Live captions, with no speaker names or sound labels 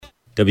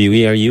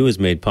WERU is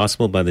made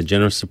possible by the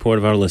generous support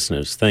of our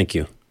listeners. Thank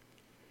you.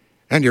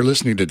 And you're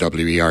listening to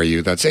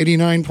WERU. That's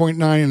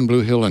 89.9 in Blue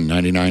Hill and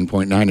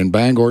 99.9 in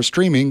Bangor,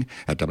 streaming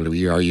at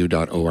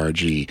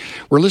WERU.org.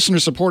 We're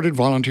listener-supported,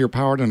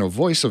 volunteer-powered, and a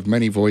voice of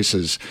many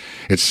voices.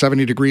 It's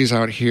 70 degrees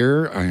out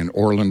here in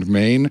Orland,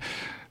 Maine.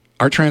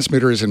 Our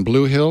transmitter is in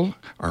Blue Hill.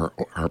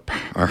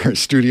 Our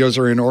studios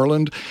are in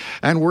Orland.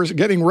 And we're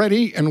getting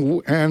ready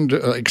and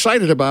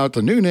excited about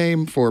the new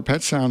name for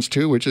Pet Sounds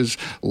 2, which is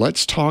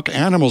Let's Talk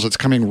Animals. It's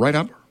coming right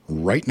up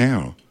right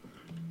now.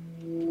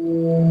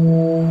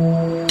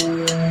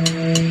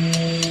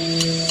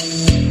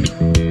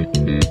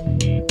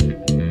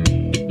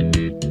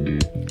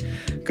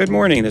 Good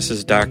morning, this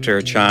is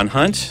Dr. John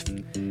Hunt,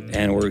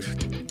 and we're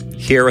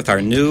here with our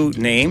new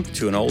name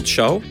to an old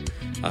show,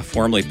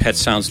 formerly Pet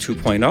Sounds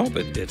 2.0,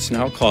 but it's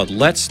now called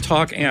Let's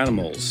Talk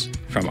Animals,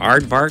 from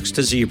aardvarks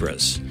to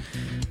zebras.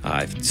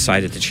 I've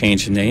decided to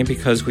change the name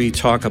because we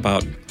talk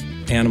about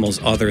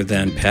animals other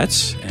than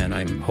pets, and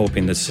I'm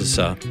hoping this is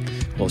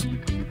will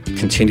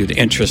continue to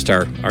interest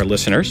our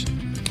listeners.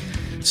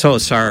 So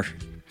it's our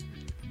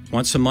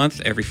once a month,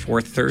 every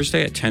fourth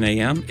Thursday at 10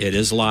 a.m. It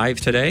is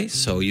live today,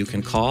 so you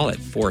can call at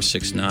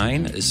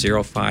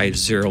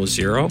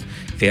 469-0500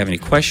 if you have any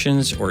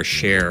questions or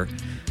share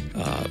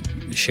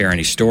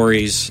any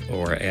stories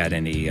or add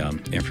any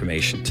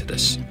information to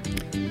this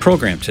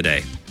program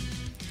today.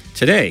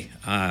 Today,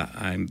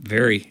 I'm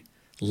very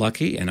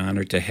lucky and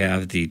honored to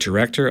have the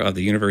director of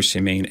the University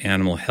of Maine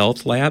Animal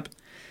Health Lab,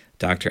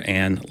 Dr.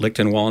 Ann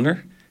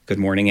Lichtenwallner. Good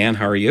morning, Ann.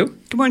 How are you?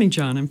 Good morning,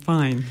 John. I'm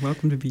fine. Glad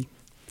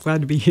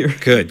to be here.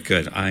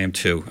 Good. I am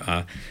too.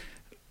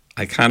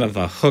 I kind of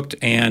hooked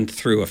Ann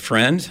through a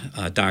friend,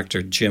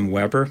 Dr. Jim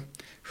Weber,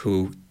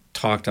 who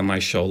talked on my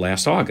show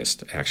last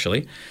August,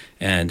 actually.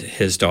 And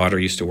his daughter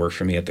used to work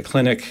for me at the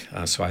clinic,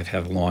 so I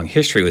have a long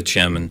history with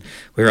Jim. And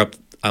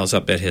I was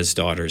up at his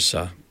daughter's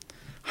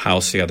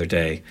house the other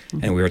day,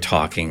 and we were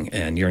talking,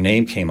 and your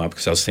name came up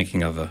because I was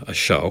thinking of a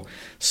show.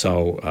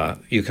 So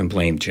you can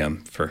blame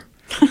Jim for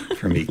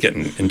me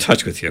getting in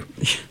touch with you.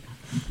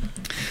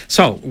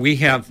 So we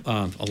have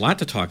a lot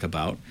to talk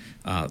about.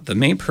 The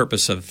main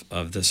purpose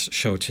of this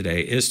show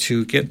today is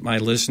to give my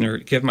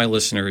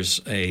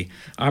listeners a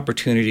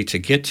opportunity to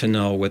get to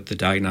know what the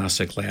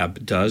diagnostic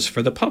lab does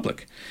for the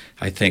public.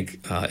 I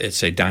think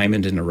it's a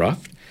diamond in the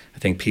rough. I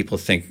think people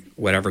think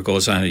whatever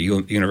goes on at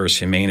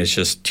University of Maine is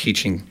just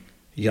teaching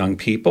young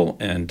people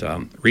and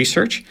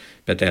research,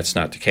 but that's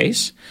not the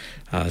case.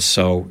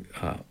 So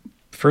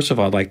first of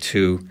all, I'd like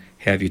to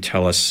have you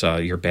tell us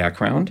your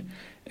background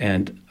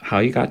and how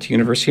you got to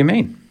University of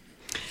Maine.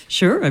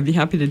 Sure, I'd be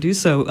happy to do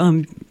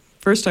so.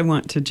 First, I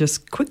want to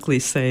just quickly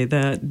say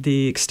that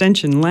the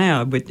Extension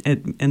Lab,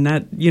 and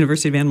that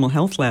University of Animal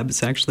Health Lab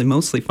is actually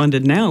mostly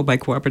funded now by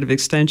Cooperative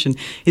Extension,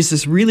 is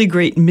this really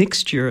great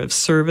mixture of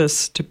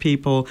service to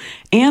people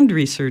and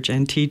research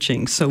and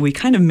teaching. So we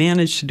kind of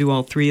managed to do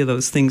all three of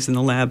those things in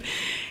the lab.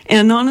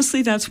 And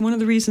honestly, that's one of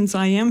the reasons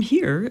I am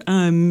here,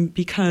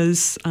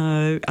 because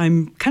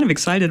I'm kind of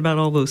excited about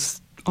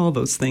all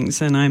those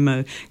things, and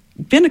I'm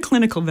been a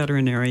clinical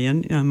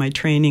veterinarian. My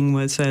training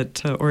was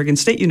at Oregon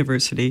State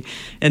University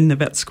in the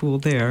vet school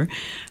there.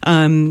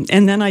 And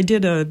then I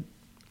did a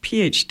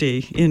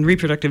PhD in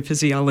reproductive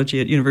physiology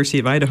at University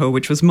of Idaho,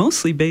 which was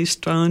mostly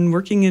based on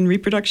working in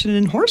reproduction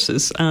in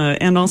horses.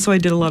 And also I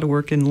did a lot of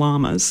work in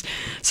llamas.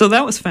 So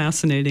that was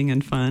fascinating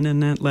and fun,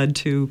 and that led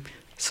to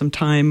some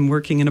time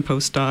working in a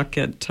postdoc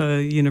at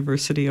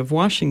University of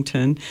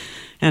Washington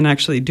and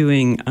actually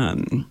doing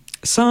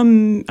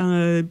some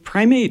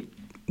primate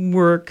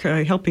work,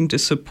 helping to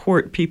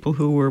support people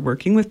who were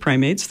working with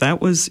primates. That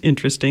was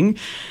interesting.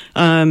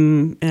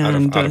 And out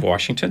of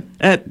Washington?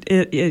 At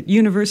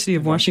University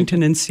of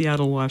Washington in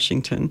Seattle,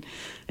 Washington.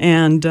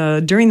 And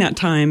during that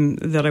time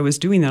that I was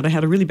doing that, I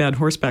had a really bad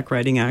horseback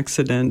riding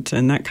accident,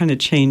 and that kind of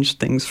changed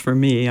things for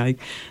me. I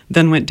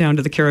then went down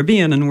to the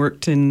Caribbean and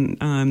worked in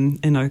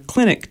a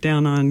clinic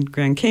down on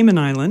Grand Cayman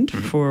Island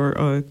for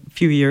a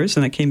few years,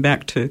 and I came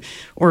back to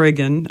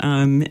Oregon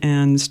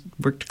and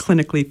worked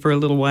clinically for a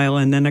little while,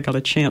 and then I got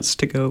a chance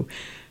to go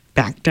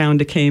back down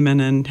to Cayman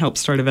and help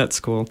start a vet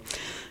school.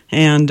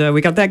 And we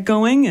got that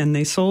going, and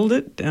they sold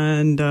it,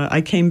 and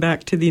I came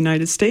back to the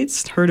United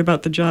States, heard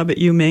about the job at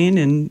UMaine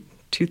in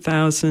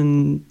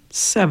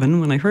 2007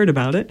 when I heard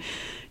about it,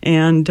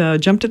 and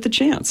jumped at the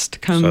chance to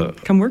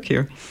come work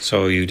here.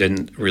 So you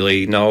didn't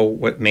really know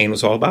what Maine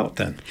was all about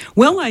then?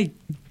 Well,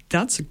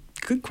 that's a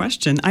good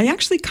question. I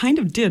actually kind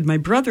of did. My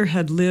brother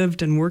had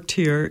lived and worked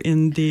here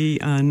in the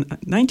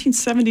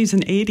 1970s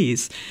and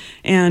 80s,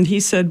 and he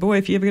said, boy,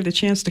 if you ever get a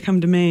chance to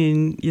come to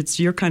Maine, it's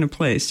your kind of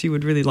place. You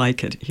would really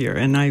like it here.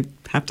 And I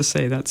have to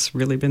say that's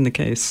really been the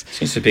case.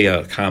 Seems to be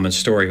a common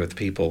story with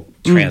people,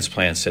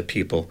 transplants, that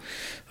people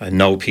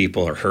know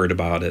people or heard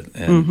about it,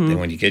 and then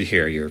when you get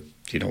here, you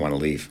don't want to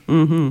leave.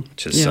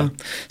 Which is,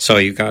 so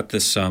you got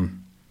this,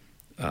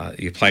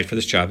 you applied for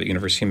this job at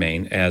University of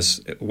Maine.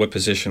 What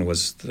position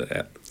was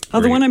that?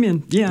 Oh, the one I'm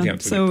in, yeah.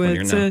 So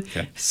it's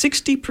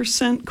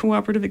 60%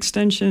 cooperative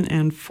extension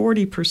and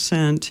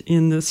 40%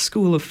 in the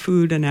School of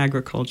Food and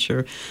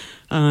Agriculture.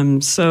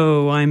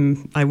 So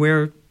I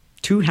wear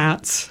two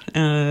hats.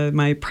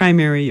 My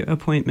primary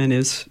appointment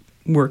is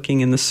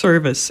working in the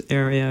service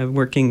area,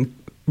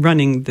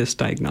 running this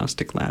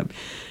diagnostic lab,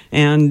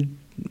 and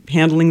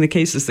handling the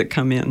cases that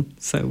come in.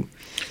 So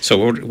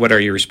what are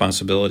your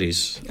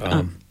responsibilities?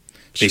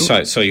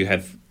 Besides, so you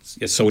have.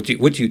 So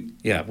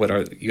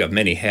you have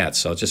many hats.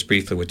 So just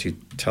briefly, would you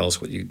tell us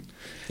what you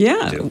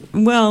do?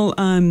 Well,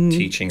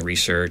 teaching,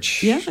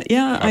 research. I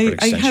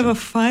have a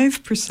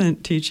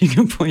 5% teaching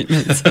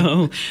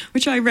appointment,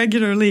 which I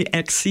regularly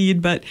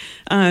exceed. But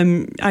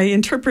I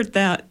interpret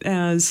that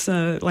as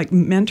like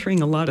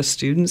mentoring a lot of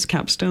students,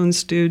 capstone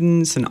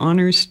students, and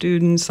honors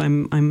students.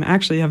 I'm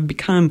actually have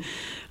become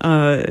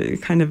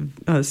kind of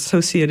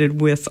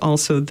associated with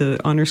also the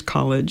Honors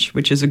College,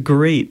 which is a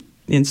great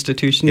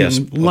institution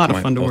and a lot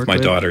of fun to work with. My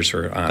daughters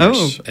are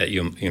honors at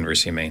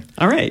University of Maine.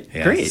 All right,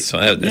 great.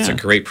 So that's a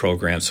great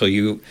program. So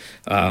you're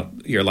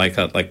like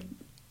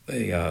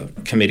a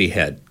committee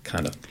head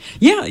kind of.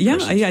 Yeah.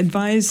 I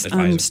advise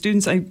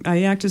students.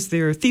 I act as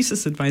their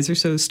thesis advisor.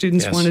 So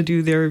students want to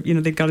do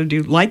they've got to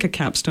do like a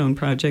capstone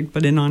project,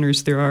 but in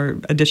honors there are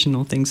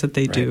additional things that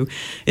they do.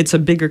 It's a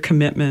bigger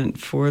commitment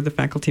for the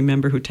faculty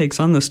member who takes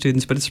on those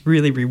students, but it's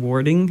really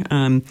rewarding.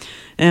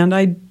 And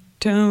I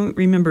don't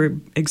remember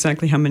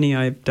exactly how many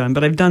I've done,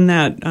 but I've done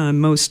that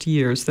most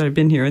years that I've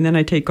been here. And then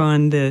I take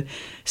on the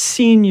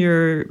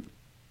senior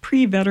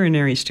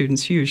pre-veterinary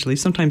students usually,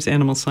 sometimes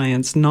animal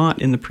science, not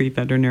in the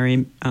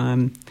pre-veterinary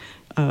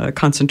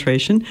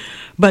concentration.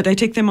 But I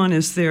take them on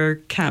as their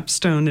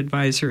capstone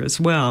advisor as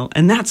well.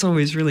 And that's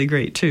always really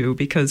great, too,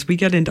 because we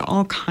get into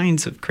all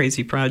kinds of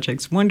crazy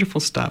projects, wonderful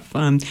stuff,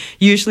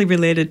 usually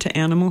related to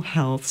animal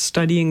health,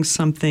 studying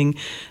something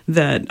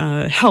that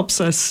helps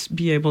us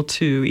be able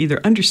to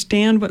either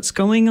understand what's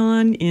going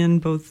on in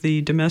both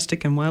the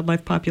domestic and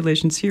wildlife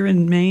populations here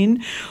in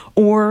Maine,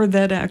 or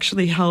that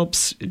actually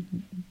helps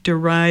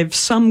derive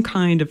some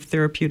kind of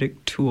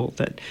therapeutic tool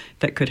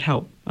that could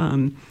help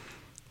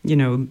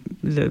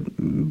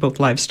both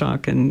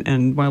livestock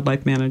and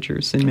wildlife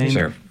managers in Maine. These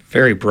are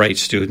very bright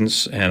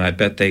students, and I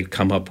bet they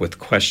come up with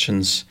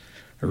questions,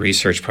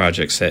 research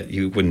projects that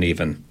you wouldn't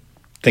even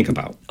think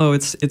about. Oh,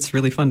 it's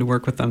really fun to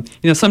work with them.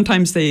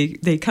 Sometimes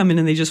they come in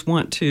and they just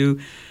want to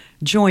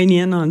join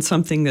in on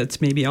something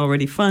that's maybe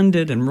already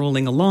funded and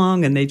rolling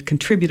along, and they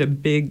contribute a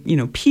big,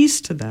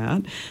 piece to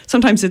that.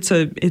 Sometimes it's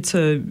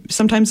a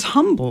sometimes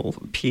humble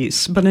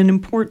piece, but an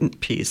important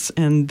piece,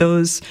 and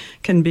those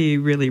can be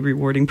really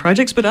rewarding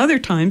projects. But other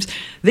times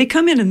they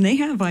come in and they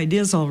have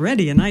ideas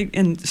already,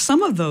 and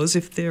some of those,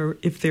 if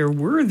they're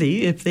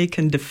worthy, if they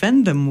can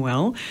defend them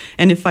well,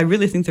 and if I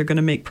really think they're going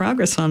to make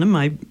progress on them,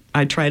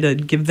 I try to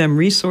give them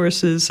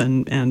resources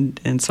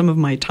and some of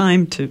my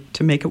time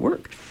to make it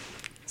work.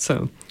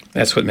 So.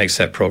 That's what makes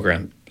that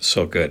program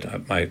so good.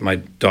 My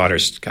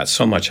daughters got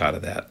so much out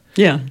of that.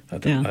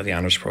 The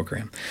honors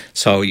program.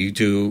 So you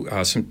do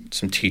some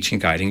teaching,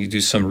 guiding. You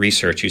do some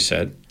research, you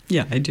said.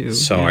 Yeah, I do.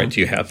 So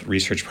do you have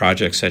research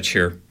projects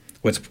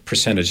what's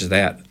percentage of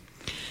that?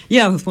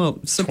 Yeah, well,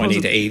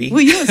 20 to 80?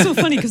 Well, yeah, it's so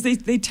funny because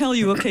they tell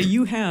you, okay,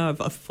 you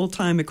have a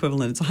full-time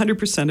equivalent. It's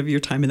 100% of your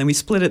time, and then we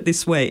split it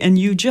this way. And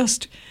you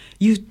just,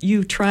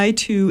 you try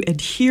to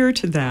adhere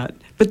to that,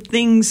 but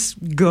things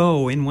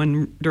go in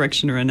one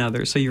direction or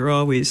another. So you're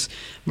always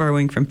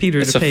borrowing from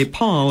Peter to pay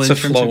Paul in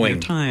terms of your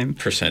time.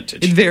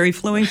 Percentage. It's a very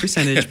flowing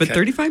percentage, but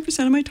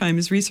 35% of my time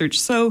is research.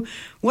 So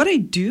what I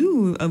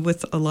do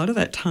with a lot of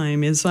that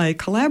time is I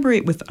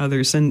collaborate with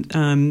others,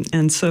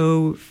 and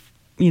so.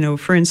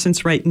 For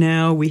instance, right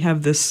now we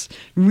have this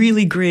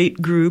really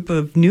great group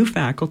of new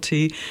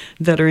faculty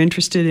that are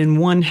interested in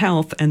One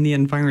Health and the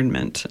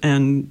environment.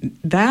 And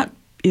that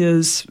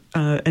is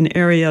an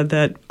area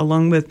that,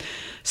 along with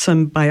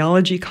some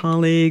biology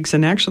colleagues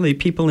and actually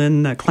people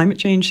in the Climate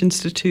Change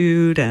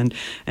Institute and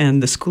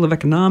the School of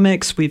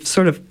Economics, we've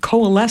sort of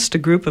coalesced a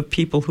group of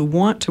people who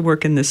want to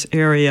work in this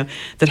area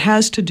that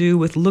has to do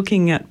with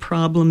looking at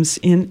problems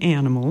in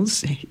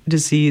animals,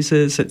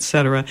 diseases,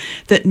 etc.,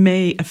 that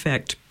may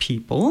affect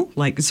people,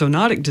 like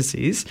zoonotic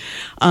disease,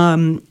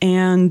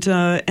 and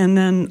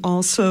then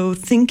also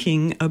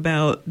thinking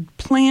about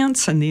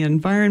plants and the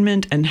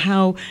environment and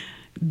how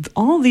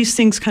all these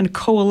things kind of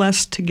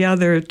coalesce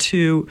together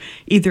to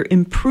either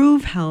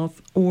improve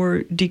health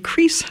or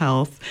decrease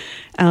health,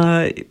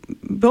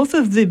 both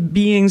of the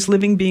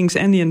living beings,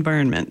 and the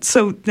environment.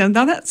 So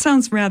now that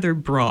sounds rather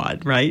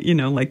broad, right?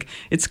 Like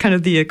it's kind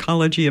of the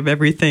ecology of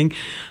everything,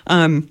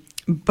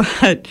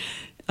 but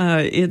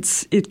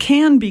it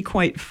can be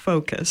quite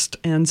focused.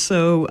 And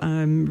so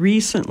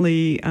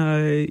recently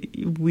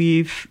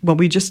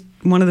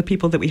one of the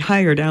people that we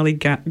hired, Allie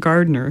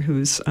Gardner,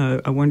 who's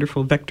a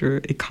wonderful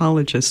vector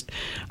ecologist,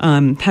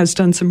 has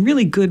done some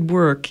really good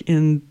work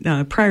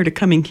prior to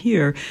coming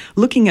here,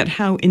 looking at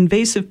how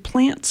invasive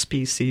plant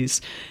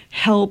species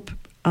help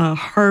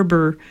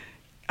harbor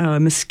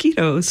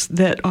mosquitoes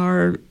that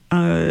are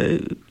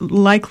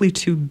likely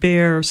to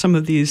bear some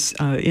of these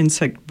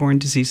insect-borne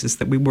diseases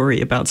that we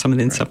worry about, some of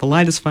the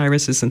encephalitis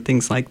viruses and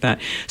things like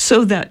that,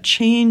 so that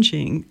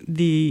changing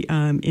the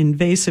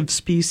invasive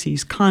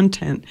species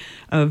content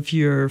of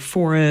your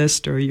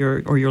forest or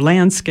your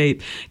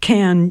landscape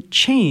can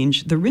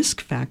change the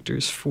risk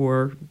factors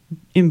for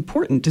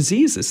important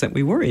diseases that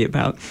we worry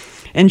about.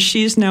 And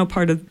she's now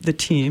part of the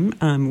team.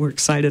 We're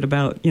excited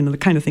about the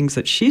kind of things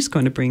that she's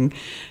going to bring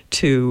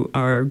to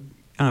our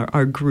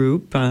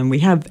group. We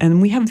have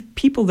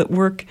people that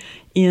work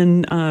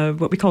in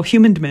what we call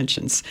human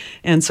dimensions,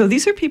 and so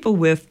these are people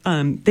with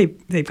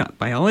they've got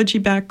biology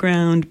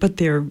background, but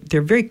they're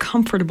very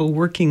comfortable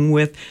working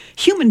with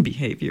human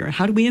behavior.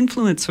 How do we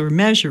influence or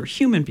measure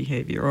human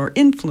behavior, or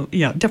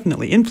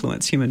definitely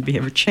influence human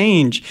behavior,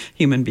 change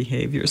human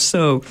behavior?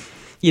 So,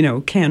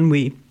 can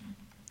we?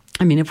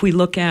 I mean, if we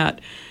look at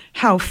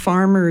how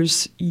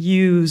farmers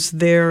use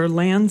their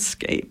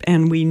landscape,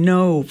 and we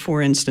know,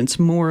 for instance,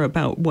 more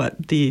about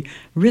what the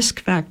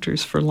risk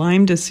factors for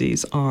Lyme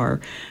disease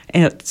are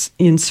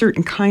in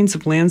certain kinds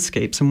of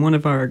landscapes. And one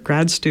of our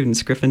grad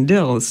students, Griffin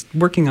Dill, is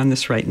working on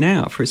this right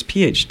now for his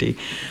PhD.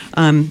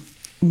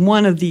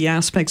 One of the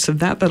aspects of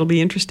that'll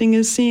be interesting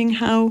is seeing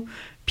how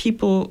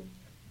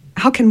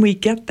can we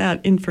get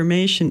that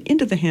information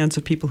into the hands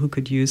of people who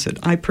could use it?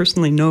 I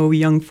personally know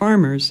young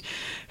farmers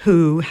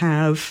who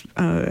have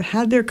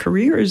had their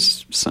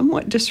careers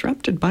somewhat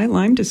disrupted by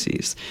Lyme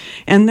disease.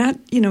 And that,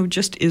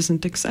 just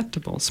isn't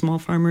acceptable. Small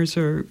farmers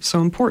are so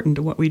important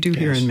to what we do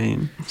here in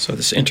Maine. So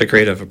this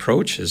integrative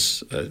approach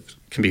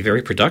can be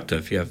very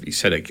productive. You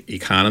said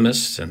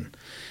economists, and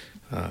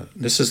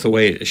this is the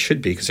way it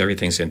should be, because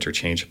everything's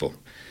interchangeable.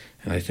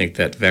 And I think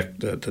that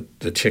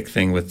the tick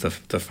thing with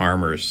the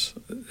farmers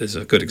is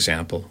a good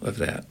example of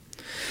that.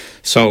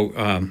 So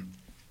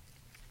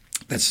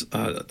that's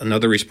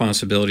another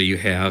responsibility you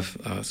have.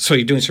 So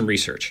you're doing some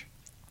research.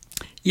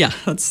 Yeah,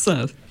 that's...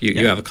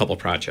 You have a couple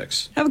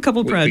projects. I have a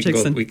couple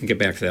projects. We can get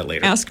back to that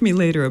later. Ask me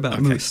later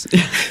about moose.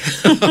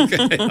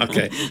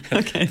 Okay.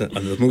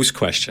 The moose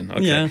question.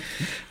 Okay. Yeah.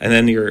 And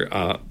then your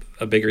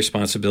a big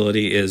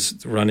responsibility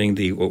is running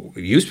what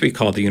used to be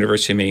called the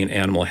University of Maine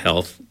Animal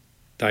Health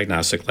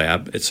Diagnostic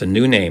Lab. It's a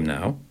new name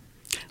now.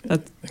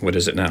 What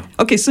is it now?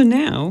 Okay, so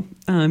now,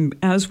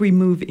 as we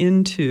move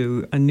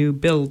into a new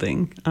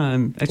building,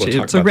 actually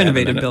it's a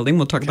renovated building.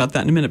 We'll talk about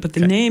that in a minute. But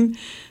the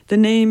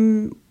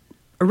name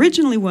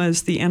originally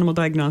was the Animal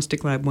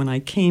Diagnostic Lab when I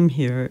came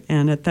here,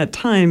 and at that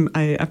time,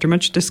 after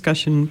much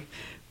discussion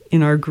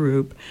in our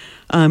group,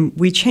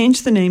 we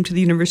changed the name to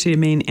the University of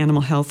Maine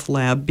Animal Health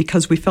Lab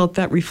because we felt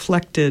that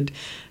reflected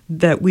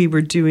that we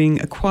were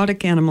doing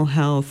aquatic animal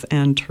health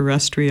and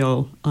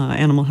terrestrial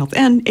animal health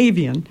and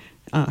avian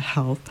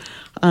health.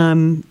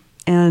 And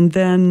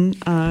then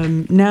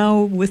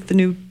now with the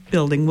new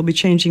building, we'll be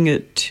changing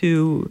it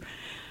to,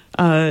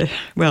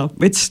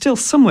 it's still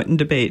somewhat in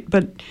debate,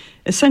 but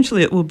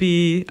essentially it will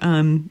be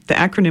the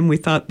acronym we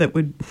thought that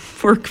would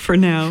work for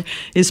now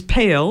is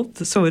PAIL.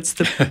 So it's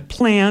the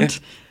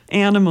Plant,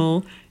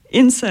 Animal,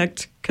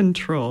 Insect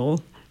Control.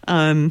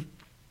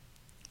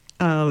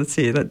 Let's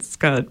see, that's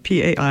got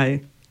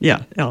PAI,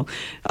 L,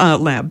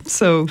 lab.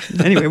 So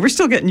anyway, we're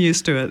still getting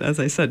used to it, as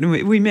I said. And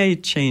we may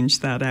change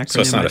that acronym.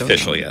 So it's not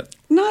official yet?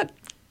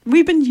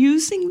 We've been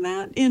using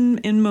that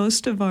in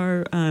most of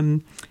our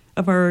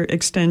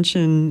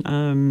extension,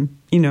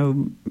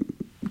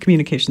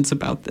 communications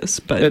about this.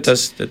 But it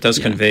does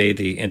convey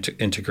the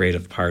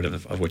integrative part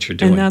of what you're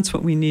doing. And that's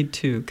what we need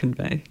to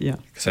convey, yeah.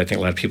 Because I think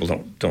a lot of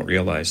people don't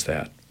realize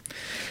that.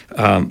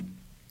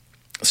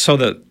 So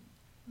the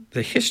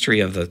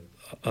history of a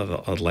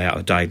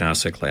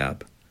diagnostic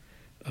lab,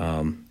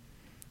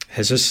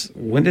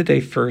 when did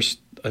they first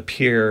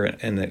appear,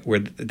 and where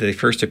did they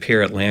first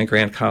appear at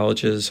land-grant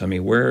colleges? I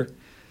mean, where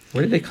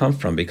did they come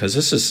from? Because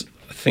this is,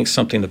 I think,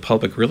 something the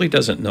public really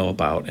doesn't know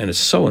about, and is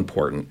so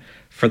important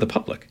for the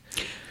public.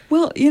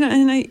 Well,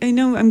 and I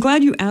know, I'm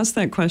glad you asked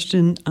that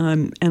question,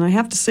 and I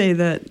have to say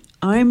that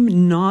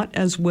I'm not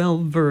as well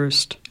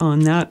versed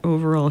on that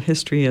overall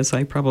history as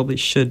I probably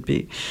should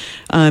be.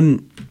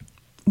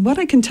 What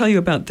I can tell you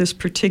about this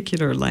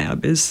particular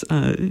lab is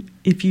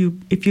if you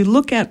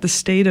look at the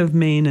state of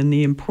Maine and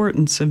the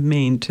importance of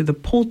Maine to the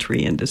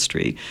poultry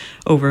industry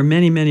over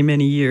many, many,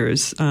 many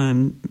years,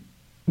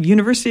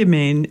 University of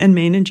Maine and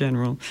Maine in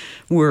general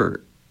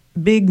were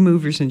big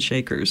movers and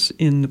shakers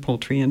in the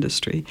poultry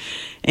industry.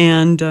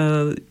 And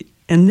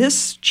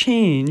this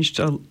changed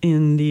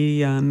in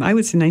the, I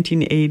would say,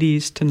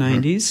 1980s to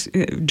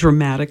 90s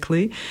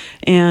dramatically.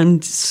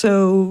 And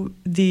so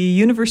the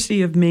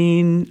University of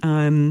Maine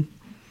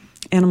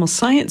Animal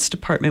Science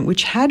Department,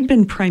 which had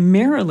been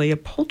primarily a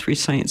poultry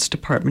science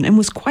department and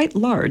was quite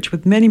large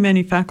with many,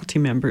 many faculty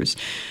members,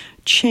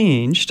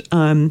 changed.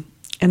 And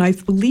I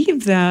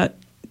believe that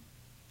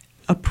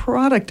a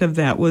product of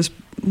that was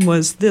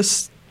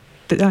this,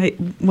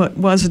 what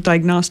was a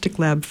diagnostic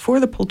lab for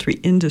the poultry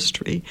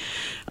industry,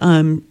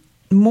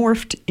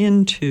 morphed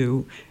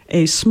into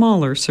a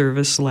smaller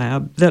service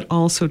lab that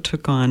also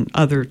took on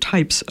other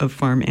types of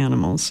farm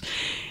animals.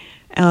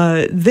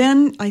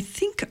 Then I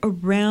think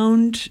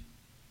around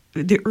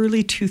the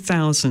early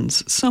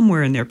 2000s,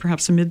 somewhere in there,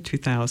 perhaps the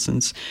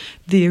mid-2000s,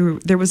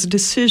 there was a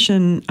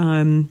decision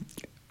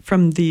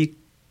from the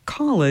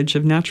College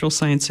of Natural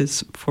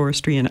Sciences,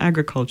 Forestry, and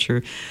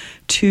Agriculture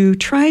to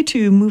try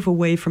to move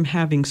away from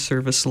having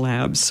service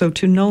labs, so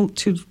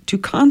to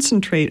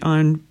concentrate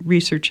on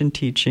research and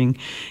teaching,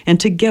 and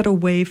to get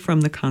away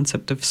from the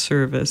concept of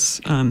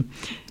service.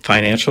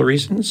 Financial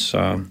reasons?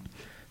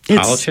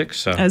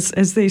 Politics?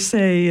 As they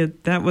say,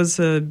 that was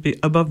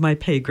above my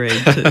pay grade.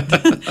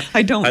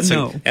 I don't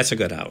know. That's a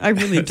good out. I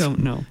really don't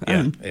know.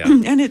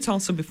 And it's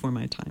also before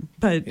my time.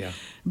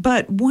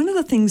 But one of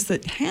the things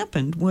that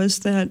happened was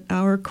that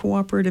our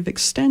cooperative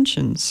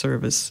extension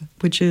service,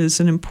 which is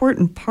an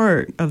important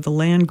part of the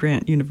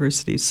land-grant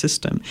university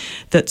system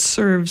that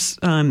serves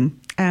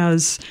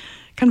as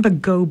kind of a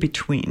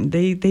go-between.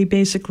 They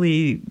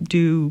basically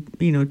do,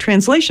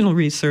 translational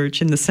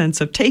research in the sense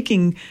of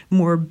taking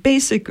more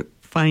basic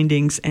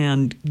findings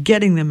and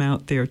getting them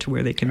out there to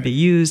where they can be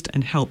used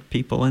and help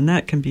people. And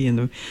that can be in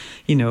the,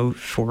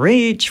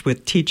 4-H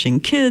with teaching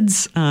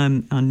kids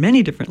on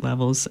many different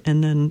levels.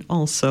 And then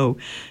also,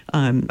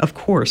 of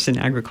course, in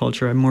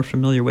agriculture. I'm more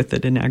familiar with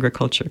it in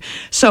agriculture.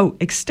 So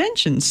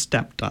Extension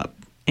stepped up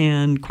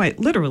and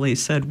quite literally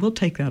said, we'll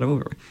take that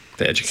over.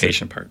 The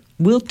education part.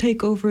 We'll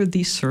take over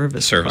the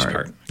service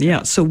part.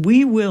 Yeah, so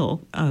we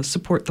will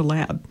support the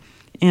lab.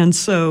 And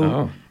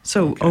so...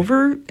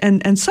 over,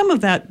 and some of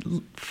that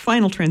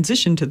final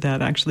transition to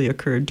that actually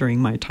occurred during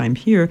my time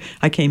here.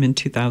 I came in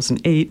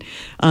 2008,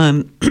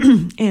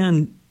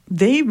 and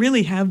they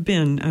really have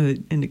been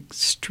an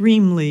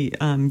extremely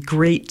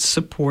great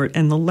support.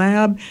 And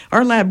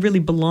our lab really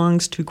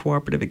belongs to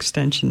Cooperative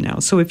Extension now.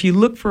 So if you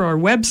look for our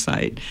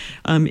website,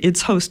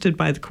 it's hosted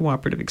by the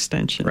Cooperative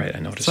Extension Right, I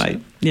noticed site.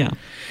 that. Yeah.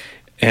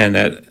 And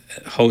that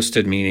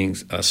hosted meaning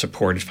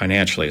supported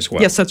financially as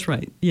well. Yes, that's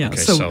right. Yeah. Okay,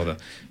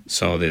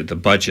 so the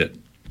budget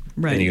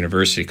right. in the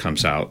university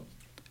comes out,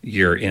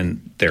 you're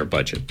in their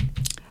budget. The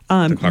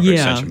Cooperative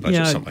Extension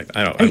budget, something like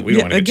that. We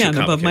don't want to get too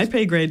complicated. Above my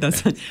pay grade.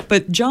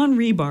 But John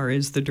Rebar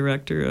is the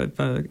director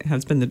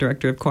has been the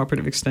director of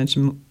Cooperative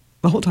Extension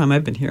the whole time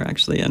I've been here,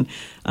 actually. And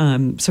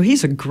so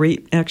he's a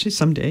great, actually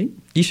someday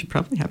you should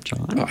probably have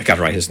John. Oh, I got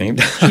to write his name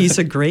down. He's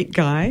a great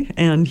guy,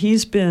 and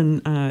he's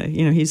been,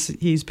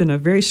 he's been a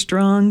very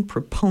strong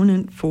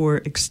proponent for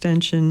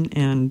extension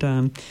and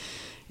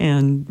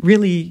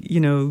really,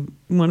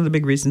 one of the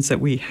big reasons that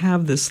we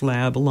have this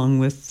lab, along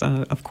with,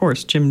 of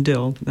course, Jim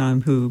Dill,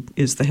 who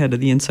is the head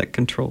of the Insect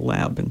Control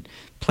Lab and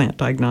Plant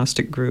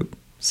Diagnostic Group.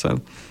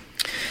 So,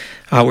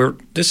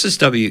 this is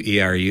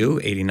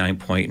WERU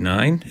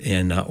 89.9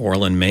 in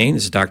Orland, Maine.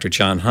 This is Dr.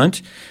 John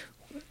Hunt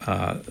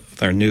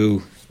with our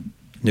new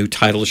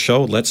title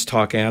show, Let's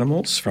Talk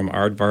Animals, From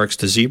Aardvarks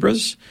to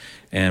Zebras.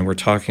 And we're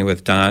talking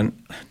with Ann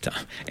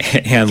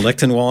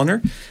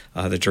Lichtenwallner,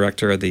 the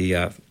director of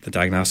the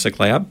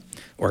Diagnostic Lab,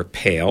 or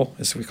PALE,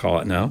 as we call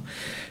it now.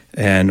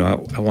 And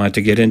I wanted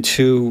to get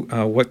into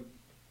what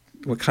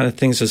kind of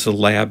things does the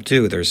lab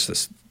do?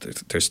 There's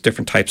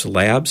different types of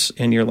labs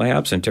in your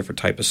labs and different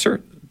types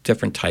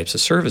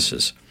of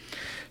services.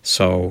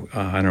 So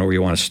I don't know where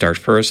you want to start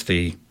first.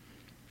 The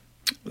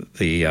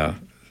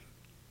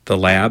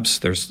labs,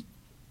 there's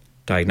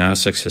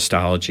diagnostics,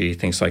 histology,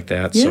 things like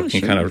that. Yeah, so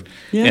can you kind of,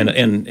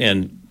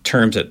 in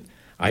terms that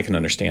I can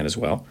understand as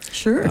well.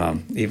 Sure.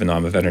 Even though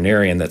I'm a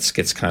veterinarian, that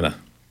gets kind of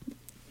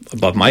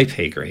above my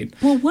pay grade.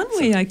 Well, one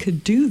way I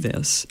could do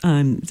this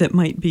that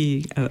might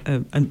be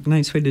a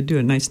nice way to do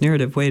it, a nice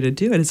narrative way to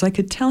do it, is I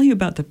could tell you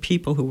about the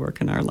people who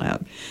work in our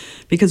lab.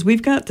 Because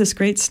we've got this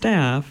great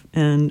staff,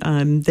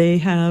 and they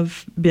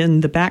have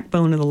been the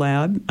backbone of the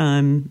lab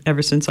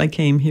ever since I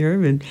came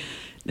here. And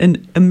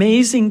an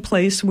amazing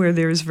place where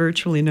there's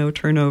virtually no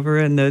turnover,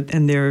 and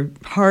they're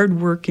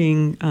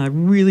hardworking,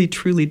 really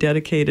truly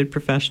dedicated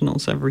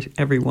professionals,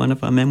 every one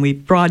of them. And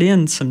we've brought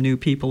in some new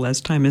people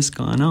as time has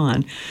gone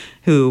on,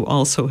 who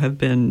also have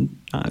been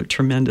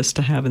tremendous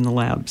to have in the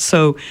lab.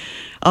 So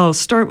I'll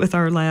start with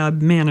our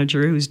lab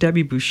manager, who's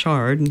Debbie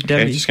Bouchard. And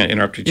Debbie, I'm just going to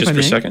interrupt you just for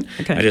a second.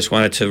 Okay. I just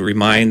wanted to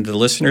remind the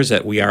listeners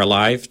that we are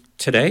live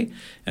today,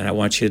 and I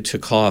want you to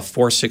call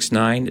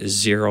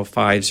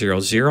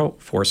 469-0500,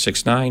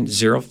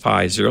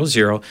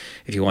 469-0500,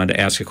 if you wanted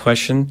to ask a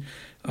question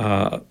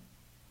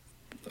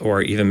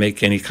or even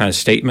make any kind of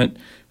statement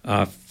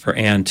for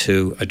Ann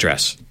to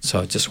address. So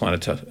I just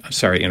wanted to, I'm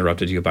sorry I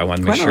interrupted you, but I want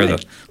to make sure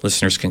the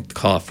listeners can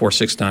call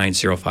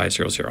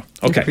 469-0500.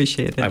 Okay. I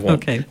appreciate it. I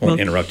won't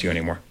interrupt you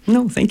anymore.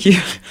 No, thank you.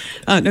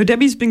 No,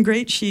 Debbie's been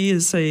great. She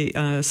is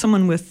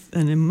someone with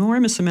an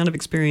enormous amount of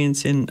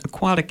experience in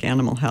aquatic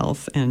animal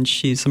health, and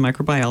she's a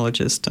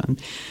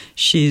microbiologist.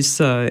 She's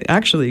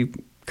actually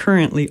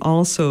currently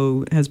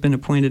also has been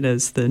appointed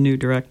as the new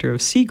director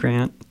of Sea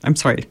Grant. I'm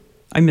sorry,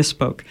 I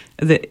misspoke.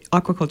 The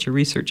Aquaculture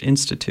Research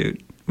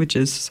Institute, which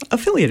is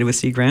affiliated with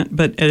Sea Grant,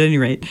 but at any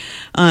rate.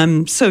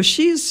 So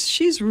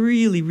she's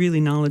really, really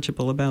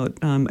knowledgeable about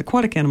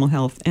aquatic animal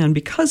health, and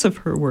because of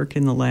her work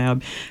in the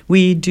lab,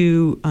 we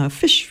do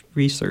fish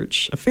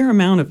research, a fair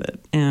amount of it,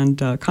 and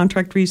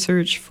contract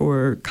research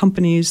for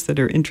companies that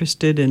are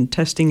interested in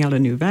testing out a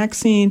new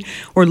vaccine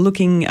or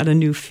looking at a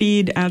new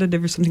feed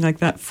additive or something like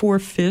that for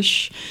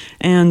fish.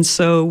 And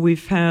so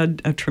we've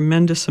had a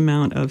tremendous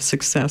amount of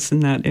success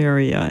in that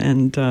area,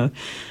 and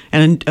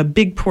a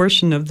big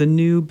portion of the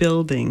new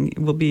building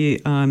will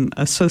be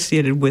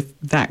associated with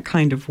that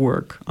kind of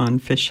work on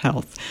fish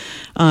health.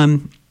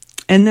 And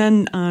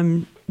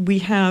then we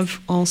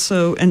have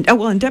also, and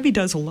Debbie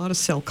does a lot of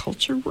cell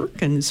culture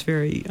work and is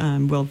very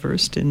well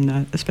versed in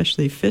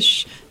especially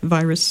fish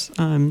virus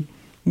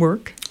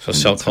work. So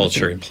cell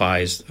culture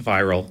implies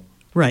viral.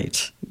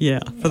 Right.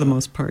 Yeah. For the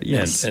most part,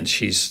 yes. And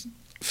she's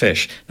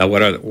fish. Now,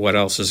 what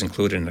else is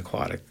included in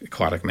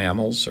aquatic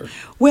mammals? Or?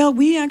 Well,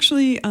 we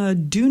actually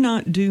do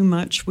not do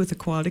much with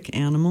aquatic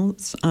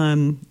mammals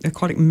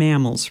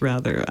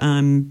rather.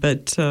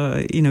 But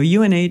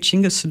UNH,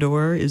 Inga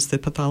Sador is the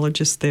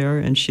pathologist there,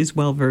 and she's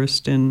well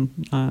versed in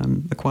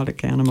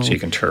aquatic animal. So you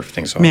can turf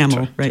things off.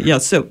 Mammal, right? Yeah.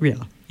 So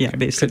yeah, okay.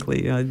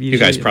 Basically. You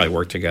guys probably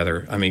work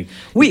together. I mean,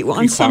 we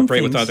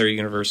cooperate with other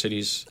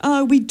universities?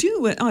 We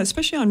do,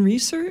 especially on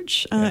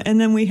research. And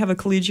then we have a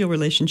collegial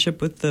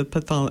relationship with the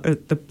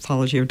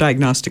pathology or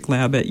diagnostic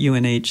lab at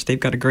UNH. They've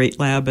got a great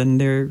lab, and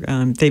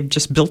they've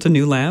just built a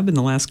new lab in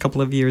the last couple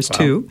of years,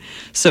 too.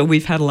 So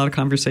we've had a lot of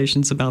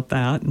conversations about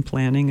that and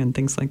planning and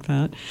things like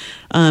that.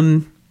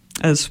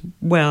 As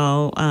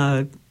well,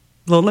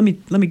 well, let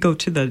me go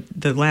to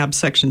the lab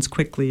sections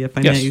quickly, if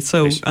I may.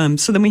 So,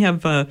 so then we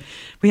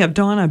have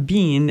Donna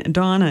Bean.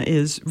 Donna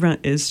is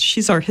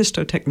she's our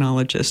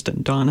histotechnologist,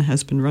 and Donna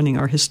has been running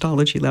our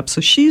histology lab.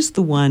 So she's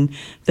the one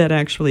that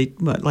actually,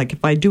 like,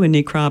 if I do a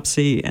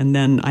necropsy and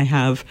then I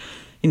have,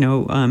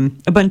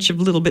 a bunch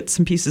of little bits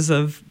and pieces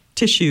of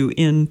tissue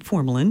in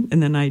formalin,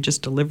 and then I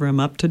just deliver them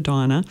up to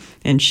Donna,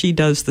 and she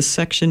does the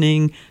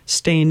sectioning,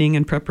 staining,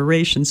 and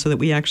preparation so that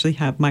we actually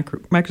have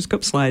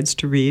microscope slides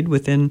to read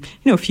within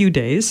a few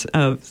days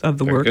of the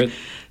Very work. good.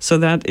 So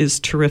that is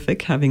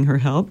terrific, having her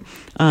help.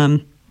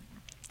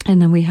 And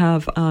then we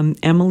have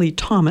Emily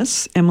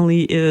Thomas.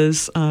 Emily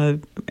is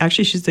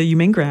actually, she's a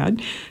UMaine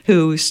grad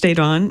who stayed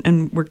on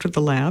and worked with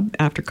the lab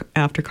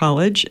after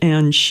college,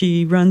 and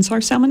she runs our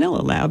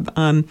salmonella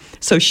lab.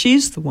 So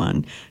she's the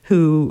one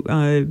who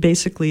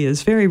basically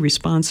is very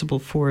responsible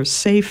for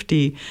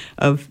safety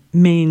of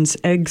Maine's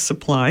egg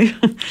supply.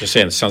 Just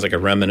saying, it sounds like a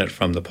remnant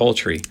from the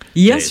poultry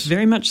Yes, days.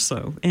 very much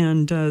so.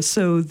 And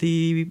so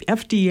the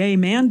FDA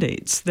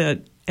mandates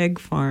that egg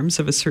farms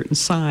of a certain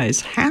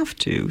size have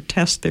to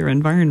test their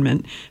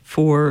environment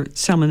for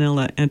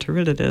Salmonella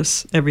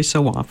enteritidis every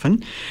so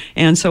often.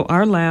 And so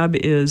our lab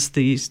is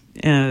the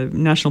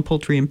National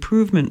Poultry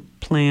Improvement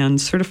Plan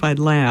certified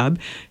lab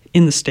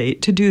in the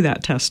state to do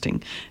that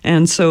testing.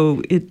 And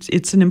so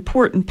it's an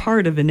important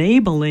part of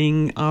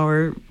enabling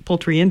our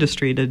poultry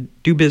industry to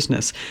do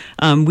business.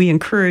 We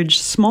encourage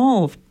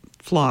small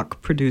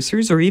flock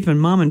producers or even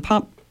mom and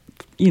pop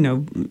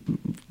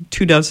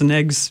 2 dozen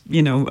eggs,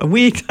 a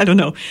week, I don't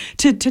know,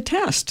 to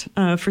test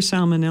for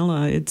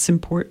Salmonella. It's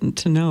important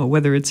to know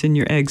whether it's in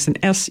your eggs. And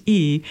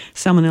SE,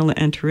 Salmonella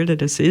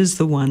enteritidis, is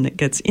the one that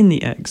gets in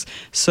the eggs.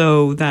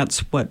 So that's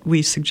what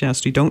we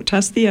suggest. You don't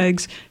test the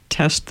eggs,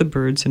 test the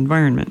bird's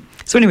environment.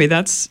 So anyway,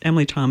 that's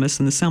Emily Thomas,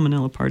 and the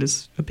Salmonella part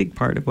is a big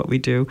part of what we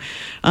do.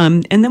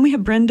 And then we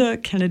have Brenda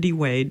Kennedy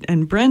Wade,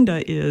 and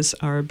Brenda is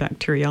our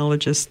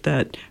bacteriologist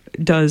that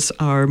does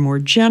our more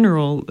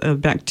general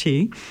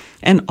bacti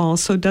and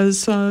also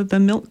does the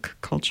milk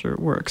culture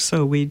work.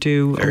 So we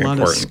do Very a lot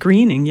important. of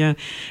screening. Yeah,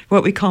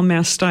 what we call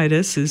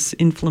mastitis is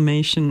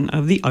inflammation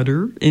of the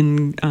udder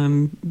in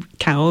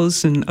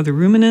cows and other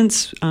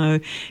ruminants.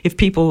 If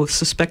people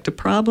suspect a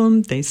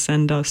problem, they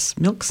send us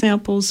milk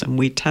samples, and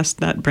we test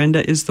that.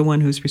 Brenda is the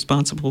one who's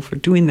responsible for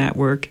doing that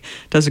work,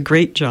 does a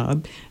great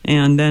job.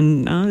 And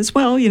then as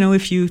well,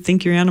 if you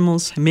think your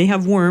animals may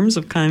have worms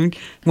of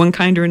one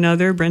kind or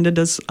another, Brenda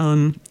does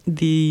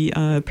the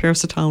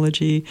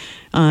parasitology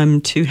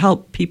to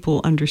help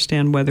people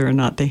understand whether or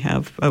not they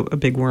have a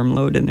big worm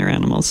load in their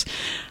animals.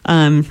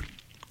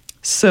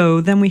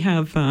 So then we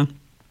have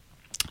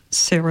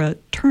Sarah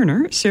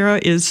Turner. Sarah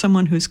is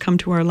someone who's come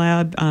to our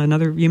lab,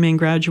 another UMaine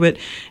graduate,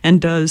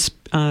 and does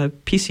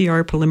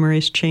PCR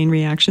polymerase chain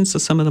reactions, so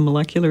some of the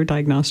molecular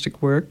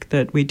diagnostic work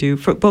that we do,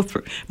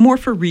 more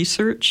for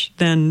research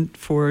than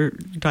for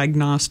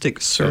diagnostic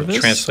service.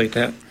 So translate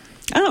that.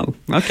 Oh,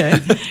 okay.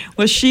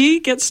 Well,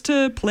 she gets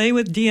to play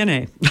with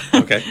DNA.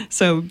 Okay.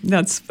 So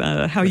that's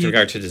how With you...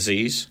 regard to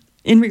disease?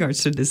 In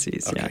regards to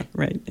disease, Okay. yeah,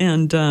 right.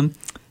 And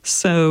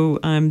so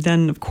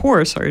then, of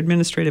course, our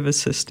administrative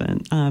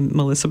assistant,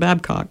 Melissa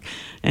Babcock.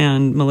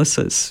 And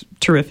Melissa's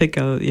terrific.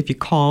 If you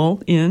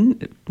call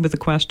in with a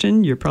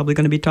question, you're probably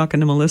going to be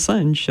talking to Melissa,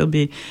 and she'll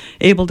be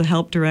able to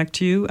help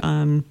direct you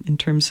in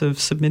terms of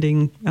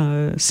submitting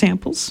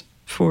samples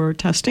for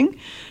testing.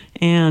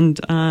 And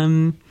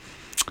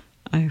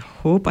I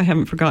hope I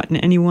haven't forgotten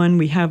anyone.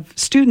 We have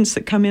students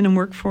that come in and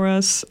work for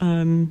us.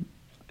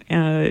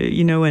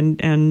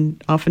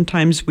 and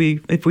oftentimes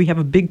if we have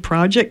a big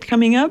project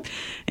coming up,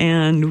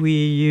 and we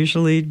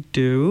usually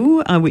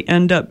do, we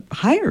end up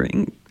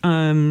hiring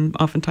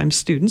oftentimes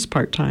students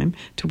part-time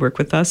to work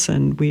with us,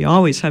 and we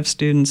always have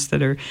students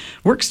that are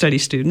work-study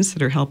students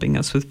that are helping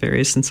us with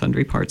various and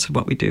sundry parts of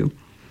what we do.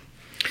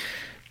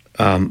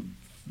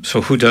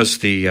 So who does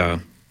the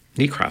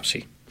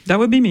necropsy? That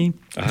would be me.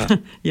 Uh-huh.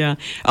 Yeah.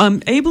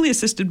 Ably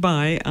assisted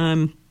by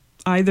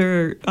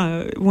either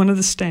one of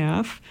the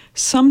staff,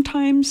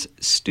 sometimes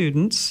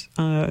students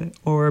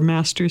or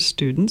master's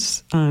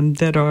students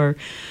that are.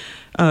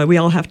 We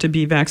all have to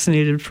be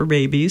vaccinated for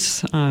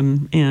rabies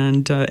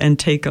and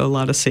take a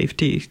lot of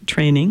safety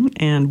training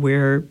and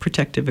wear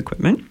protective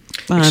equipment.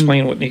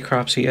 Explain what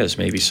necropsy is.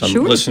 Maybe some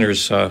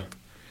listeners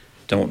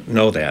don't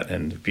know that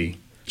and be.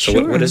 So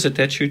sure. What is it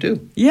that you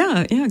do?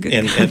 Yeah, good.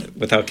 And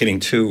without getting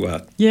too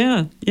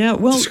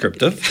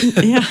descriptive.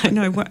 Yeah, I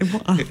know.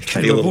 I'll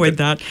try to avoid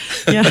that.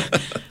 Yeah.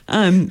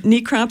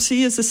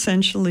 Necropsy is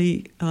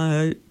essentially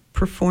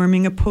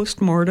performing a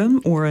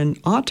postmortem or an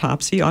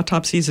autopsy.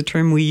 Autopsy is a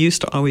term we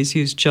used to always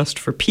use just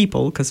for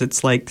people because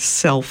it's like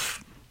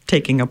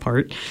self-taking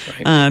apart.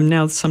 Right.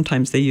 Now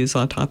sometimes they use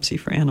autopsy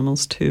for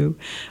animals too.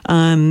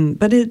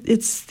 But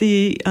it's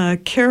the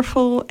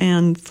careful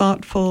and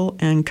thoughtful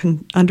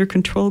and under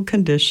controlled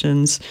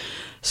conditions,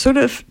 sort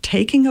of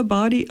taking a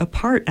body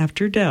apart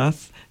after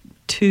death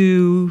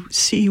to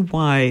see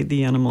why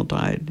the animal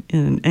died.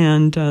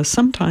 And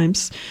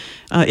sometimes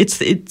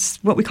it's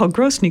what we call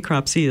gross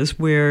necropsy, is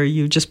where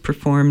you just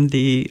perform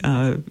the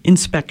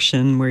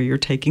inspection, where you're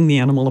taking the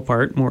animal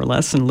apart, more or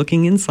less, and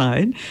looking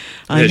inside.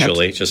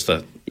 Visually,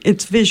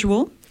 It's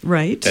visual,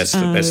 right. That's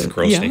the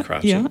gross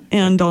necropsy. Yeah,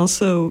 and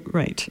also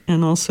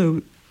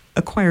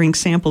acquiring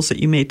samples that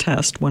you may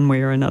test one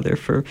way or another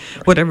for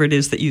whatever it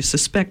is that you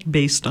suspect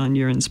based on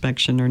your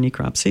inspection or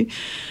necropsy.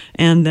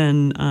 And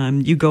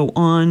then you go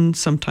on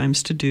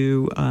sometimes to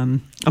do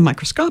a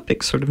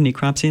microscopic sort of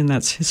necropsy, and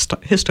that's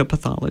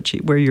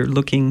histopathology, where you're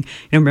looking,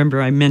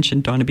 remember I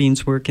mentioned Donna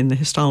Bean's work in the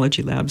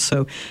histology lab,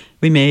 so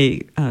we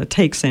may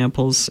take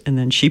samples and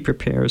then she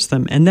prepares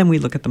them, and then we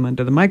look at them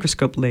under the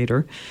microscope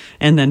later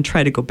and then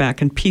try to go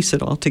back and piece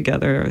it all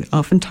together.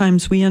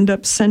 Oftentimes we end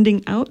up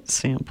sending out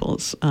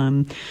samples.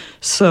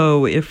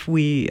 So if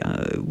we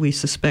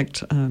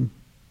suspect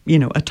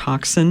a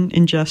toxin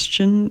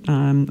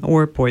ingestion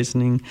or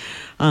poisoning,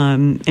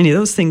 any of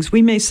those things,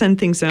 we may send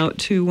things out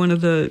to one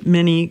of the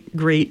many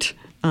great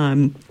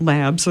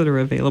labs that are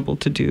available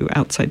to do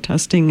outside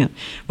testing.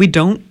 We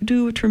don't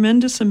do a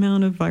tremendous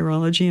amount of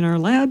virology in our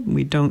lab.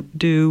 We don't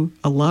do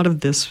a lot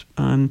of this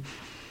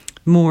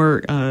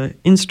more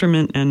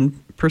instrument and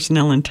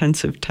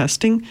personnel-intensive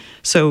testing.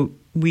 So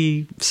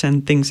we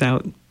send things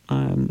out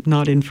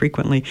not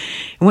infrequently.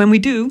 And when we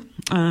do,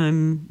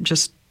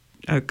 just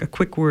a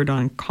quick word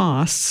on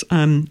costs.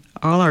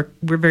 We're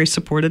very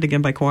supported,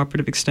 again, by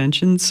Cooperative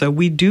Extension. So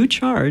we do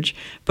charge,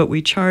 but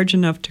we charge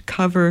enough to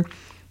cover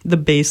the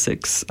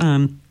basics,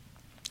 and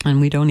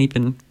we don't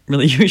even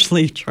really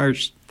usually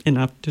charge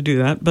enough to do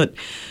that. But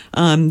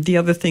the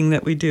other thing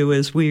that we do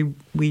is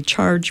we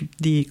charge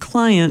the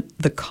client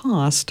the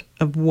cost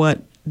of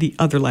what the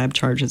other lab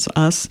charges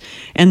us,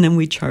 and then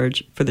we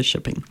charge for the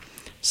shipping.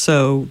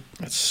 So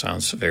that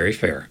sounds very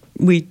fair.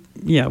 We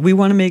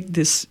want to make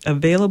this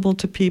available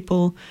to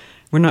people.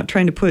 We're not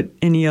trying to put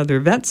any other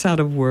vets out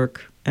of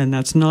work. And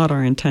that's not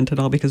our intent at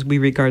all, because we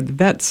regard the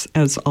vets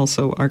as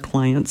also our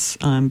clients.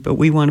 But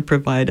we want to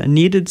provide a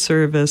needed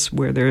service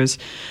where there's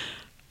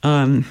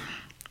a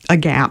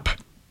gap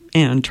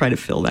and try to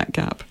fill that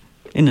gap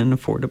in an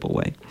affordable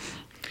way.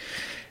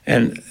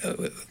 And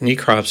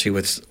necropsy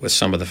with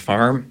some of the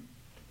farm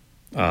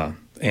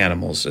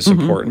animals is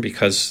important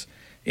because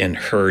in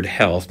herd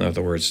health, in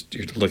other words,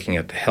 you're looking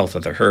at the health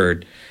of the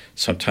herd.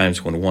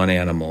 Sometimes when one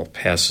animal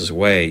passes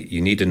away,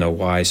 you need to know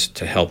why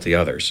to help the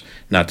others,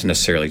 not to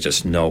necessarily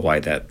just know why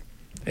that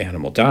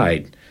animal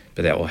died,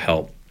 but that will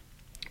help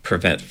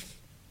prevent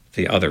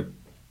the other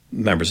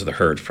members of the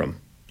herd from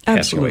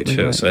passing away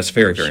too. Right. So that's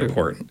very, very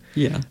important.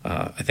 Yeah.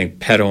 I think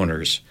pet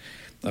owners,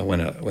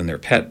 when their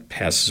pet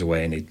passes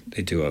away and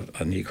they do a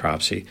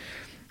necropsy,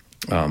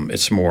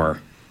 it's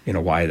more,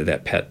 why did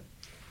that pet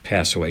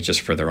pass away,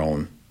 just for their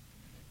own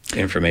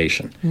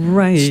information.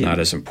 Right. It's not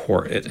as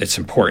important. It's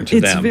important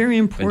to them. It's very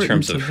important. In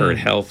terms of herd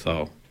health,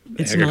 though,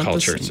 it's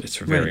agriculture, it's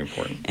very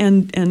important.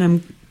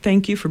 And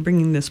thank you for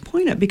bringing this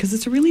point up, because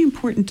it's a really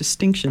important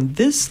distinction.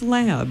 This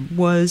lab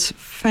was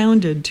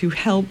founded to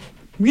help,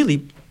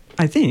 really,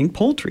 I think,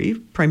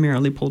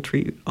 primarily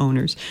poultry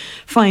owners,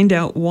 find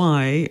out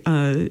why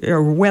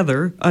or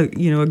whether a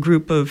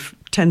group of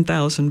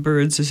 10,000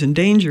 birds is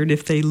endangered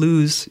if they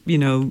lose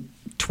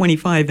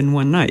 25 in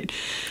one night.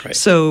 Right.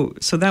 So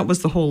that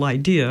was the whole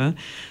idea.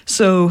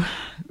 So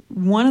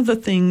one of the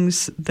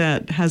things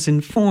that has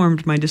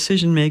informed my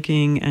decision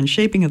making and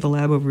shaping of the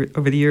lab over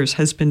the years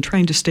has been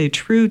trying to stay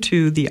true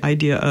to the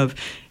idea of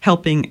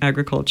helping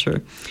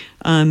agriculture.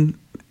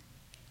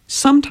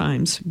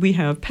 sometimes we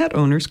have pet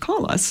owners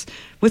call us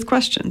with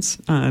questions.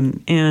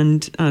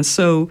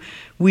 So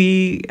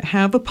we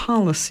have a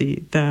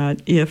policy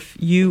that if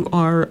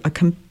you're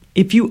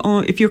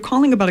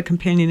calling about a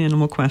companion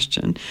animal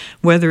question,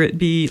 whether it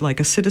be like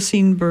a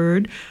citizen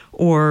bird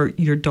or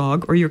your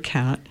dog or your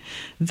cat,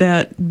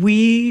 that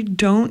we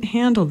don't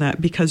handle that,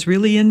 because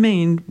really in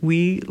Maine,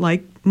 we,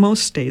 like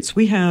most states,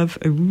 we have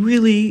a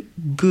really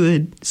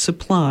good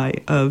supply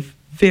of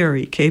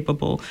very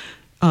capable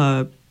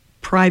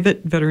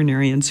private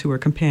veterinarians who are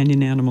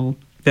companion animal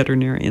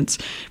veterinarians.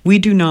 We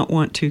do not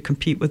want to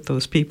compete with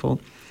those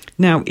people.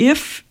 Now,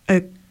 if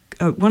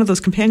one of those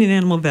companion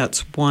animal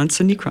vets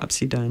wants a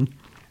necropsy done,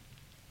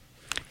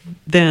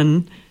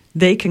 then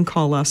they can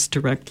call us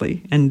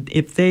directly. And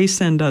if they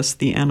send us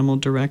the animal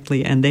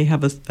directly and they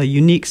have a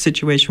unique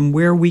situation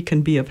where we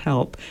can be of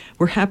help,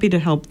 we're happy to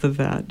help the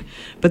vet.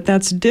 But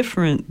that's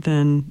different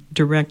than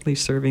directly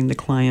serving the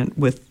client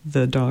with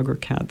the dog or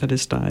cat that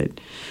has died.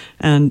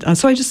 And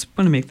so I just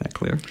want to make that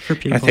clear for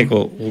people. I think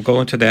we'll go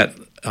into that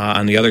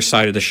on the other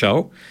side of the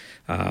show.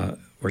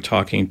 We're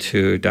talking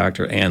to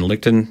Dr. Ann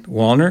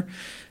Lichten-Wallner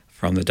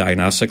from the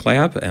Diagnostic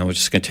Lab, and we're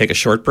just going to take a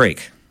short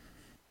break.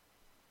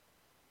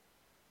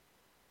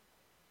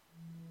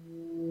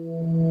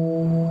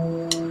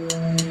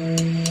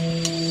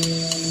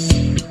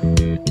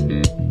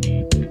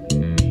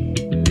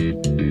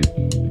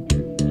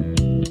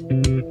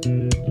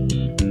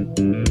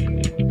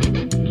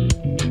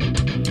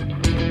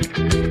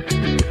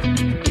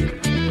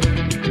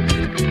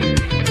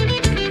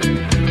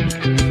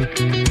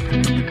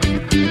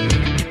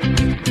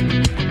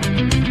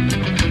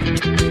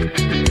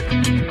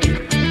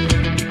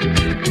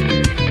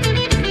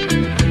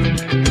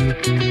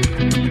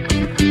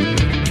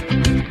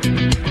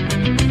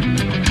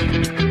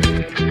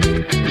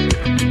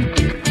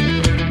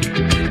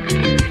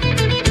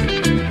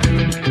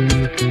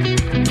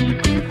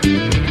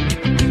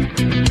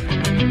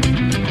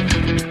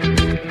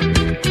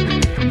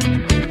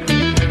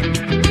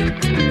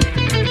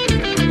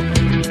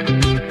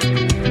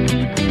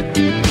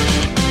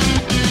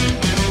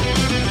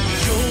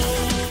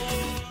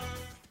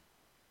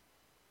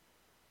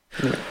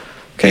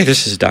 Okay,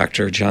 this is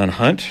Dr. John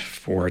Hunt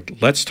for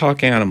Let's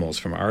Talk Animals,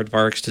 from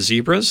Aardvarks to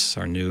Zebras,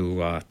 our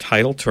new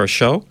title to our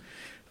show.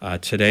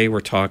 Today we're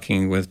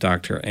talking with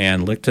Dr.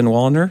 Ann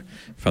Lichten-Wallner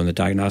from the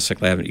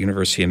Diagnostic Lab at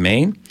University of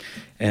Maine.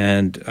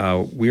 And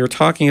we are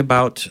talking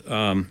about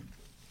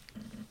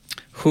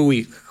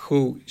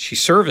who she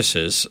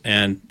services.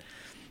 And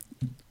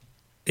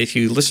if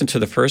you listen to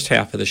the first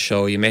half of the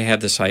show, you may have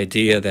this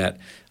idea that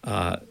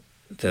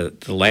the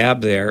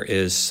lab there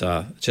is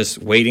just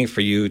waiting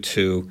for you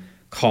to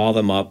call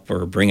them up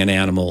or bring an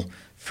animal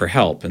for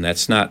help, and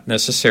that's not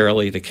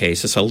necessarily the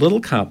case. It's a little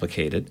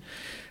complicated.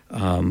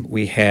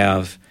 We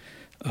have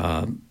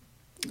the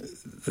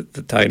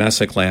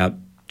Diagnostic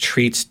Lab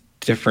treats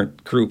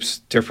different groups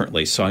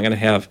differently, so I'm going to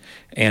have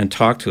Ann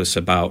talk to us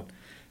about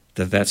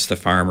the vets, the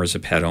farmers, the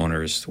pet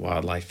owners,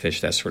 wildlife, fish,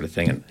 that sort of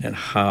thing, and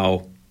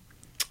how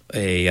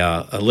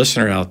a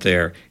listener out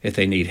there, if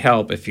they need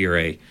help, if you're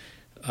a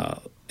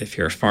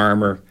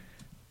farmer,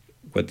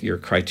 what your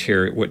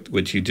criteria, what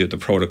would you do, the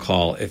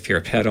protocol, if you're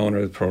a pet owner,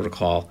 the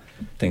protocol,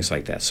 things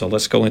like that. So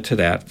let's go into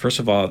that. First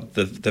of all,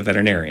 the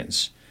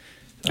veterinarians.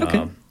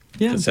 Okay.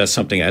 Because that's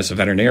something, as a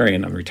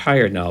veterinarian, I'm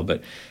retired now,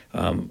 but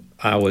I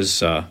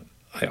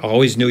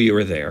always knew you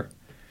were there.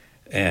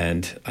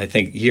 And I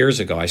think years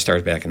ago, I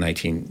started back in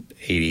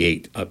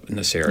 1988 up in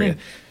this area. Yeah.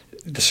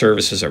 The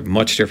services are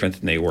much different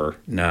than they were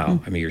now.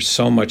 I mean, you're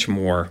so much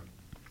more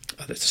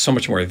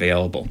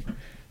available.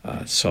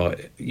 So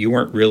you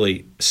weren't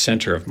really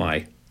center of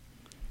my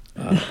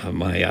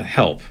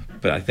help,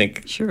 but I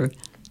think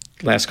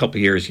last couple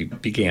of years you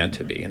began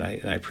to be, and I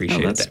appreciate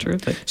that. That's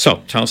terrific.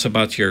 So tell us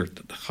about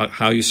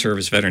how you serve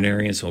as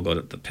veterinarians, and we'll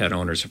go to the pet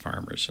owners and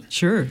farmers.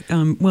 Sure.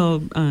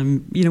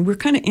 We're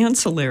kind of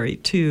ancillary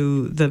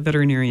to the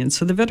veterinarians.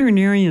 So the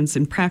veterinarians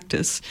in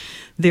practice,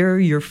 they're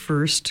your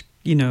first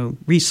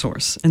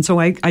resource. And so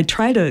I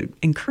try to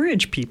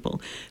encourage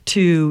people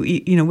to,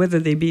 whether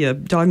they be a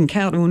dog and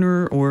cat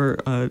owner or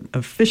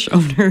a fish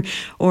owner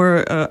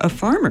or a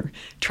farmer,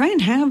 try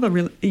and have a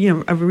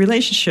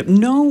relationship,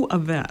 know a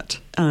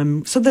vet,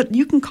 so that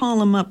you can call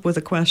them up with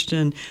a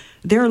question.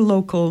 They're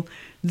local.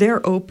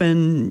 They're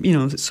open,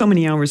 so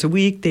many hours a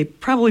week. They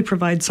probably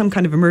provide some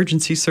kind of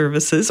emergency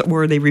services,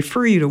 or they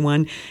refer you to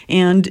one,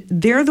 and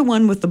they're the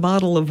one with the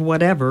bottle of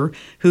whatever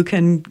who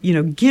can,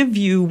 give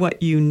you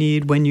what you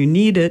need when you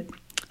need it,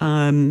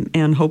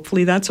 and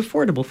hopefully that's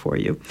affordable for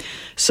you.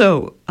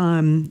 So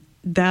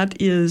that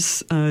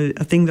is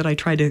a thing that I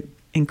try to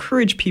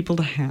encourage people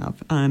to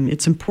have.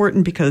 It's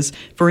important because,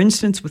 for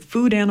instance, with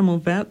food animal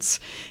vets,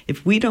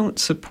 if we don't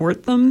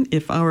support them,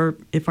 if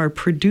our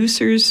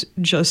producers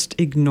just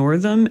ignore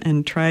them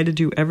and try to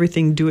do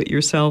everything do it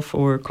yourself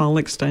or call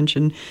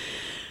Extension,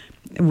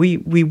 we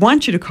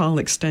want you to call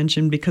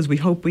Extension because we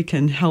hope we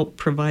can help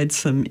provide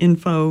some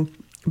info,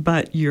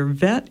 but your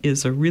vet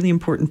is a really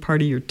important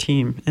part of your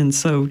team. And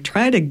so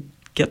try to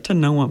get to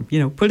know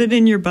them. Put it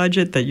in your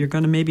budget that you're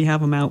going to maybe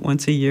have them out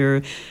once a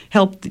year,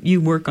 help you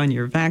work on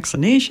your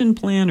vaccination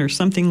plan or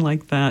something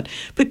like that.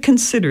 But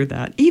consider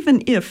that.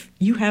 Even if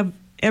you have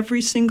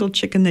every single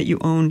chicken that you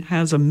own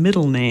has a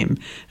middle name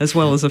as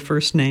well as a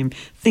first name,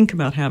 think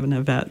about having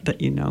a vet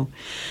that you know.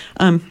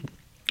 And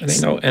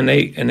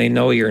they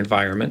know your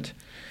environment.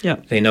 Yeah.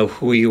 They know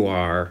who you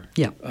are.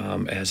 Yeah.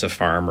 As a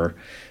farmer.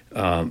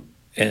 And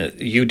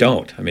you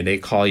don't. I mean, they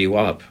call you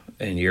up,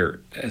 and you're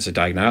as a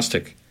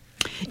diagnostic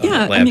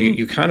lab.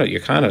 You're kind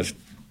of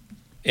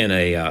in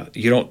a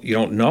you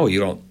don't know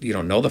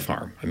the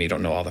farm. I mean, you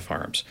don't know all the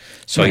farms.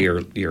 So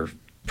right. your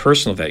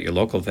personal vet, your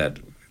local vet,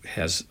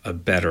 has a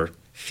better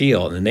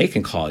feel, and then they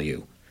can call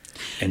you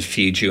and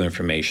feed you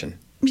information.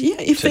 Yeah,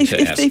 if they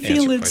feel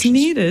it's questions.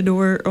 Needed,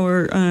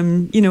 or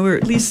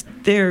at least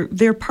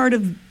they're part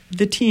of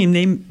the team.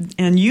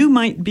 And you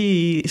might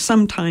be,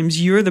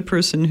 sometimes you're the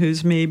person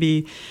who's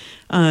maybe,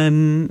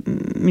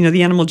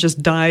 the animal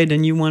just died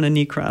and you want a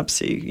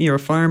necropsy. You're a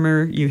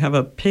farmer, you have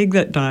a pig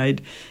that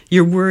died,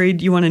 you're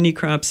worried, you want a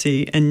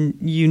necropsy, and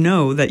you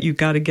know that you've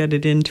got to get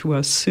it into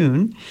us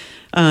soon.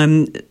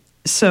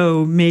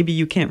 So maybe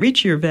you can't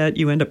reach your vet,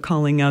 you end up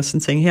calling us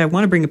and saying, hey, I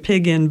want to bring a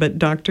pig in, but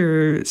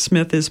Dr.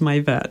 Smith is my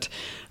vet.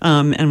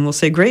 And we'll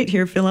say, great,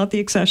 here, fill out the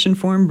accession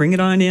form, bring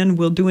it on in,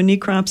 we'll do a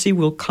necropsy,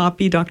 we'll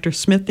copy Dr.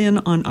 Smith in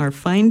on our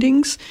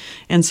findings.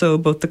 And so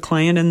both the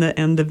client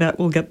and the vet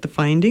will get the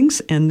findings,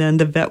 and then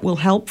the vet will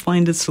help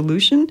find a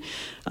solution.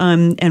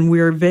 And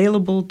we're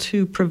available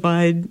to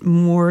provide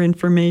more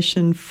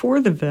information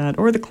for the vet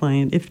or the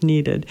client if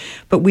needed.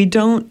 But we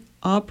don't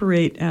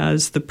operate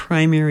as the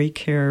primary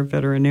care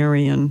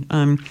veterinarian.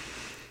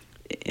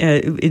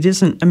 It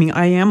isn't,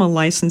 I am a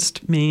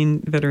licensed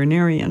Maine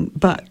veterinarian,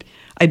 but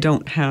I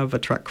don't have a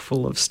truck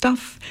full of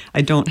stuff.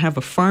 I don't have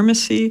a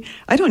pharmacy.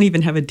 I don't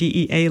even have a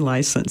DEA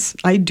license.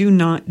 I do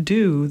not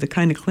do the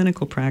kind of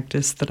clinical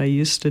practice that I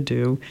used to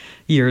do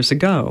years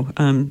ago.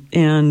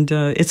 And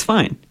it's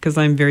fine because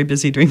I'm very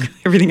busy doing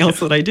everything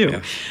else that I do.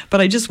 Yeah. But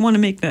I just want to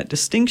make that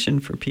distinction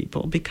for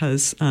people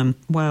because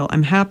while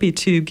I'm happy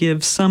to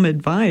give some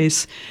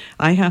advice,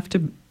 I have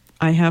to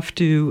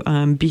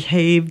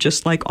behave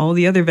just like all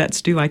the other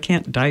vets do. I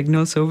can't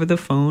diagnose over the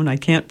phone. I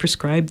can't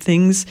prescribe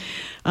things.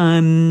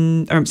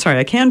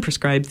 I can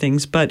prescribe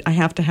things, but I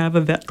have to have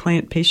a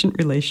vet-client-patient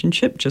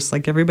relationship just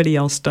like everybody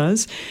else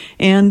does.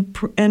 And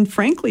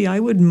frankly, I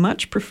would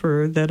much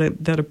prefer that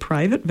a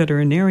private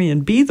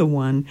veterinarian be the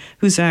one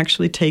who's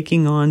actually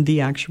taking on the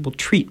actual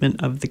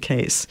treatment of the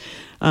case.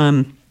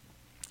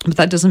 But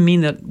that doesn't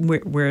mean that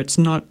where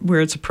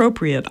it's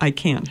appropriate, I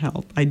can't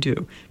help. I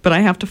do, but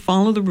I have to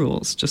follow the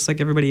rules just like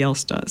everybody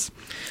else does.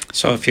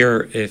 So if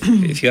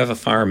you have a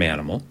farm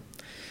animal,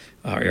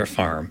 or your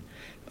farm,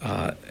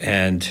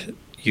 and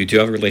you do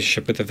have a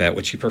relationship with the vet,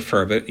 which you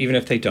prefer, but even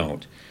if they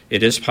don't,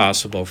 it is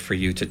possible for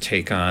you to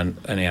take on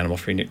an animal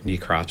for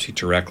necropsy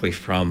directly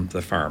from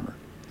the farmer.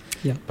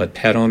 Yeah. But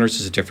pet owners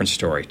is a different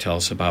story. Tell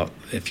us about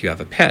if you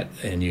have a pet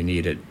and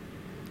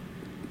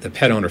the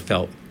pet owner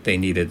felt they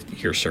needed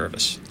your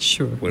service.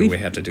 Sure. What do we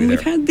have to do there?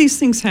 We've had these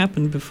things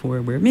happen before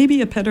where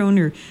maybe a pet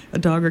owner, a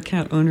dog or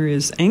cat owner,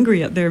 is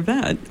angry at their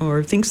vet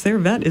or thinks their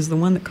vet is the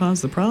one that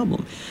caused the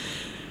problem.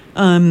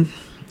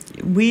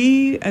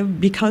 We,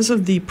 because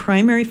of the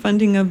primary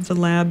funding of the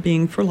lab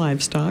being for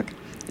livestock,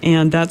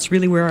 and that's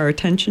really where our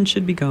attention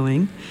should be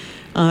going,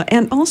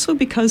 and also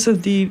because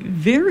of the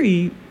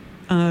very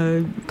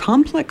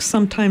complex,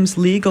 sometimes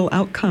legal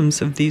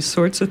outcomes of these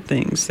sorts of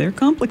things. They're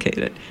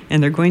complicated,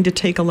 and they're going to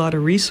take a lot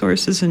of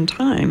resources and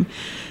time,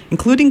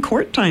 including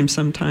court time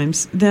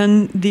sometimes.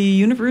 Then the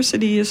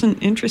university isn't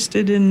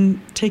interested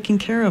in taking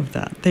care of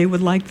that. They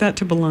would like that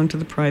to belong to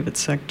the private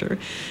sector.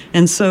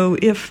 And so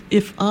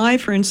if I,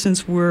 for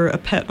instance, were a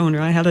pet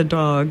owner, I had a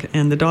dog,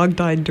 and the dog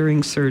died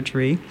during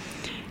surgery,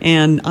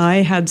 and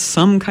I had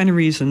some kind of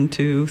reason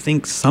to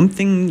think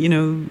something,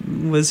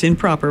 was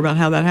improper about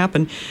how that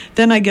happened,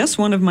 then I guess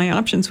one of my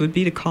options would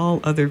be to call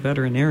other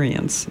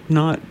veterinarians,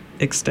 not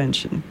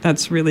Extension.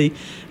 That's really,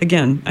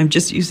 again, I'm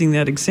just using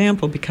that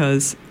example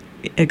because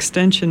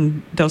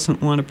Extension doesn't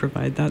want to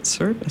provide that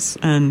service,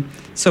 and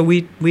so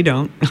we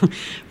don't.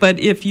 But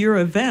if you're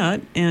a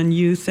vet and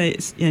you've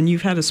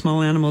had a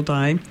small animal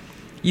die,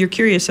 you're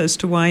curious as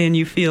to why, and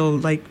you feel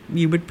like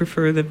you would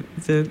prefer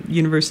the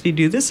university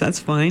do this, that's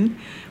fine.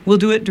 We'll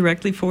do it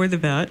directly for the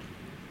vet.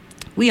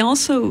 We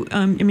also,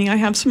 I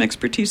have some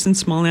expertise in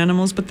small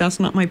animals, but that's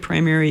not my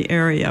primary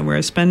area. Where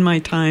I spend my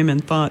time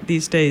and thought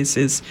these days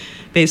is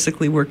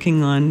basically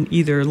working on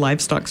either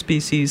livestock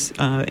species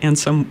and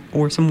some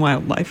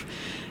wildlife.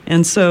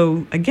 And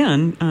so,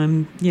 again,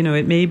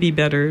 it may be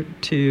better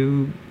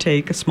to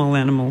take a small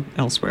animal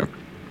elsewhere.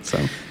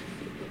 So,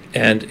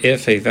 and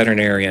if a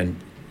veterinarian,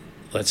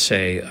 let's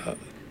say,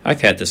 I've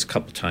had this a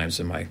couple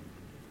times in my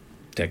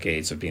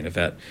decades of being a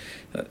vet,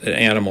 an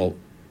animal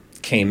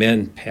came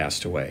in,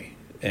 passed away,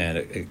 and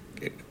it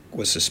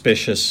was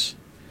suspicious,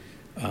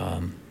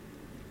 and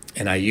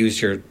I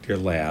used your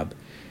lab.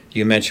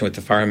 You mentioned with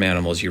the farm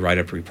animals, you write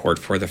up a report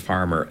for the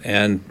farmer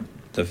and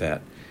the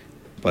vet,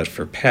 but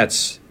for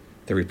pets,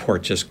 the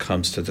report just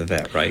comes to the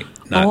vet, right?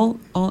 All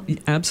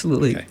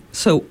absolutely. Okay.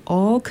 So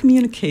all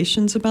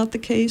communications about the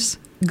case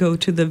go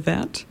to the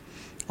vet.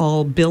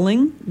 All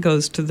billing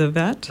goes to the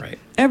vet. Right.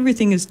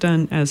 Everything is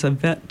done as a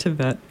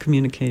vet-to-vet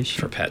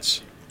communication. For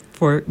pets.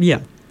 For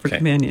Okay.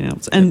 companion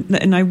animals.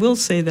 And I will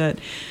say that,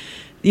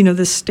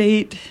 the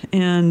state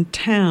and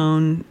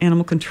town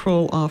animal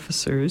control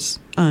officers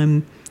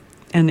and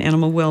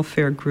animal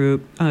welfare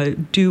group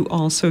do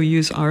also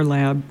use our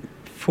lab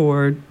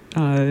for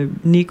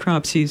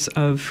necropsies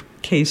of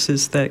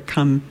cases that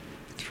come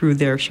through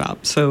their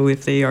shop. So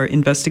if they are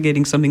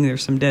investigating something,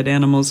 there's some dead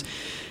animals,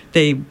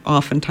 they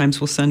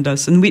oftentimes will send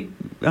us, and we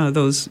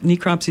those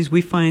necropsies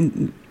we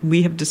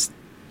have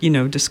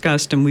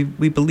discussed, and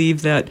we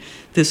believe that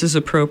this is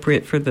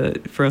appropriate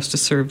for us to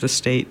serve the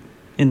state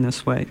in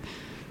this way.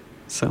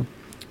 So,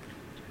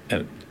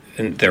 and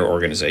their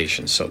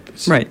organizations, so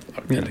right,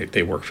 and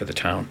they work for the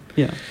town.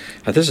 Yeah.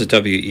 This is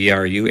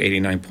WERU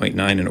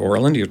 89.9 in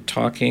Orland.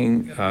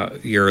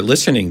 You're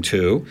listening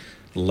to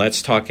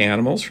Let's Talk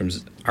Animals from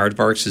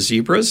Aardvarks to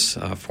Zebras,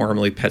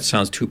 formerly Pet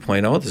Sounds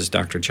 2.0. This is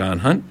Dr. John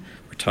Hunt.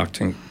 We're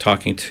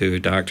talking to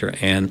Dr.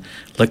 Ann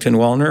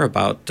Lichtenwellner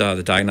about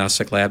the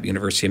Diagnostic Lab at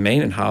University of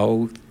Maine and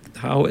how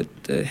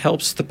it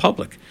helps the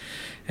public.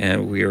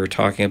 And we were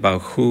talking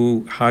about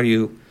how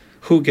you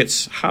get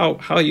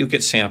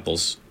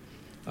samples,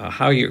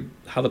 how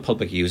the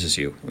public uses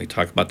you. We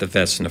talk about the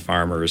vets and the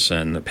farmers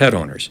and the pet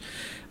owners.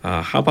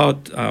 How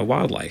about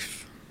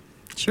wildlife?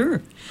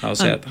 Sure. How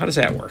does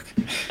that work?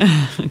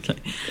 Okay.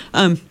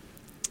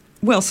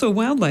 Well, so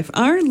wildlife,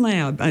 our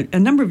lab, a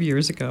number of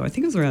years ago, I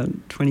think it was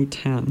around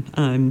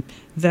 2010,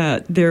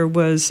 that there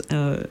was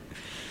a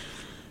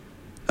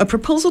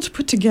proposal to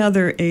put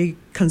together a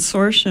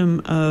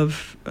consortium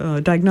of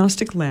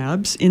diagnostic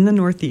labs in the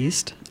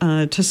Northeast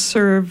to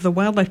serve the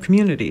wildlife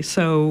community.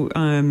 So,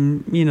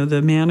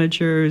 the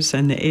managers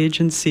and the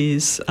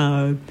agencies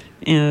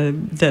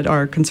that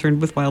are concerned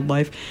with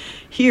wildlife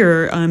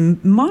here,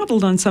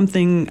 modeled on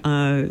something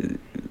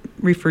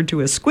referred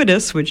to as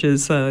SCWDS, which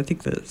is, I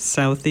think, the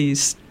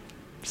Southeast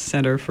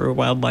Center for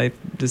Wildlife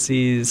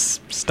Disease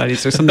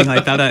Studies or something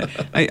like that.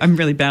 I'm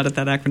really bad at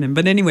that acronym.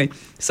 But anyway,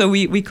 so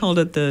we called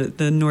it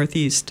the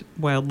Northeast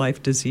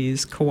Wildlife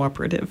Disease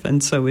Cooperative.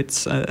 And so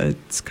it's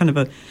kind of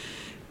a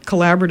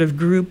collaborative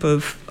group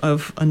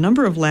of a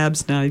number of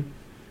labs. Now, I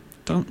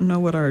don't know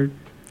what our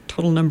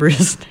total number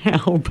is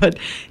now, but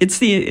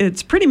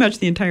it's pretty much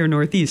the entire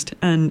Northeast.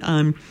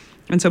 And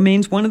so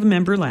Maine's one of the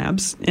member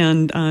labs,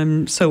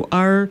 and so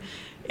our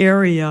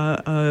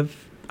area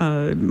of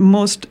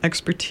most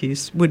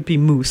expertise would be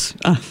moose,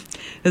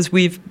 as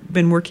we've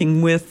been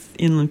working with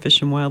Inland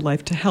Fish and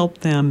Wildlife to help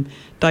them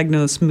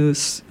diagnose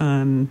moose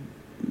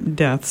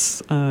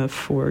deaths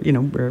for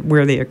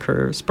where they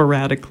occur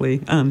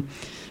sporadically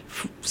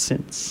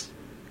since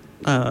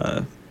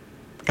I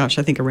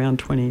think around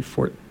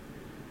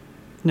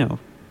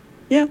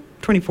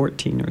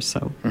 2014 or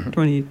so,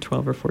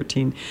 2012 or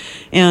 14,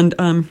 and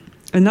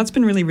that's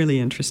been really, really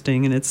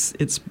interesting, and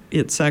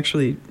it's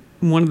actually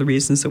one of the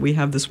reasons that we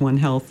have this One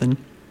Health and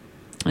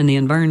the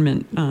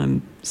Environment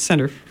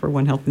Center for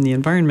One Health and the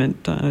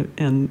Environment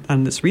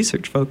and this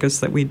research focus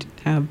that we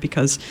have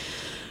because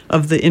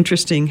of the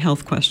interesting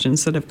health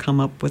questions that have come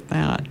up with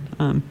that.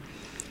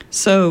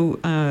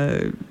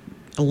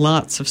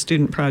 Lots of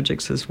student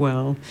projects as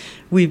well.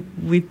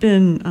 We've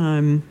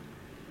been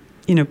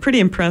pretty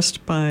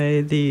impressed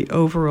by the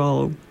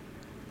overall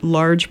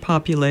large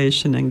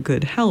population and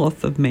good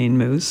health of Maine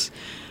moose,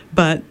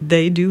 but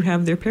they do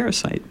have their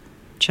parasite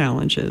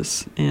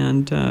challenges,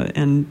 and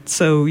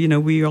so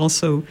we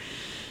also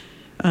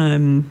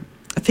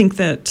think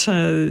that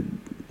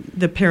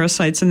the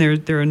parasites, and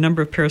there are a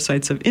number of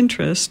parasites of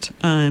interest,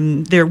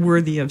 they're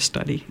worthy of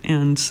study,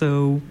 and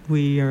so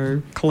we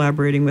are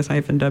collaborating with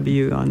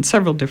IFNW on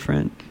several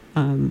different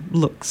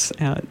looks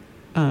at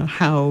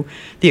how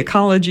the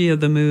ecology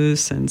of the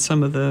moose and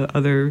some of the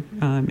other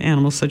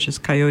animals such as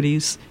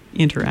coyotes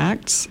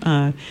interacts.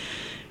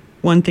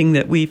 One thing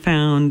that we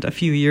found a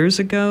few years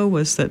ago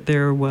was that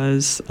there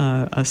was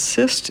a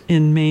cyst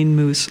in Maine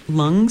moose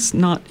lungs,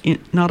 not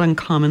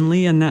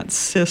uncommonly, and that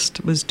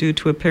cyst was due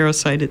to a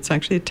parasite. It's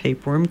actually a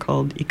tapeworm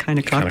called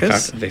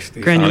Echinococcus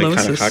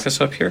granulosus.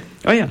 Echinococcus up here?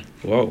 Oh yeah.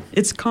 Whoa.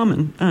 It's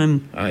common.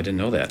 I didn't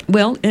know that.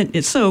 Well,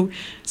 so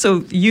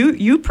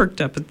you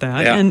perked up at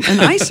that, yeah. and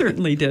I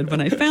certainly did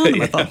when I found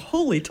them. I thought,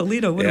 holy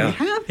Toledo, what do we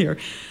have here?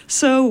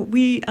 So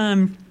we.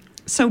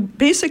 So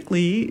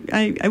basically,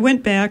 I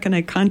went back and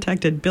I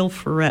contacted Bill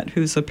Ferret,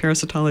 who's a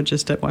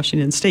parasitologist at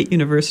Washington State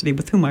University,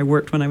 with whom I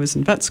worked when I was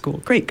in vet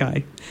school. Great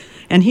guy.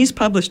 And he's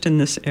published in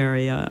this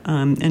area.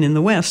 And in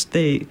the West,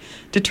 they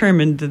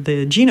determined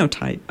the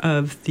genotype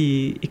of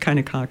the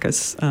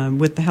Echinococcus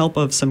with the help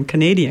of some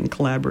Canadian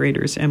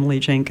collaborators, Emily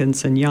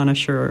Jenkins and Jana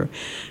Schur,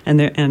 and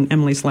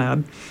Emily's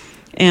lab.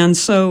 And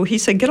so he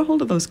said, get a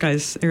hold of those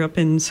guys. They're up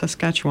in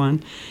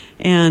Saskatchewan,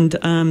 and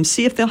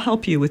see if they'll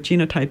help you with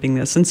genotyping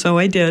this. And so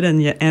I did,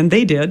 and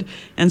they did.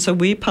 And so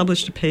we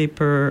published a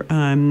paper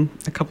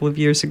a couple of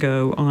years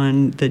ago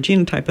on the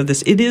genotype of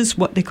this. It is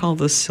what they call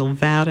the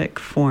sylvatic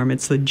form.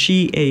 It's the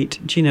G8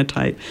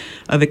 genotype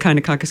of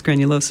Echinococcus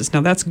granulosus.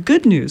 Now, that's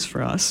good news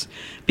for us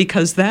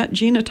because that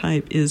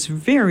genotype is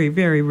very,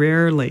 very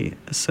rarely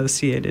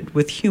associated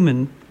with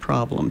human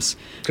problems.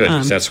 Good,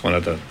 because that's one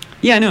of the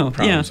I know.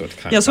 problems Yeah. with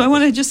Echinococcus. Yeah, so I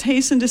want to just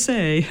hasten to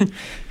say,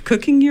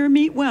 cooking your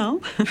meat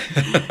well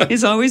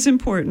is always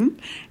important,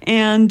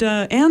 and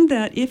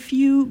that if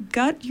you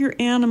gut your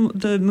animal,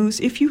 the moose,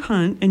 if you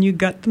hunt and you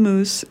gut the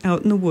moose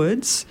out in the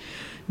woods,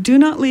 do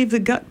not leave the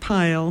gut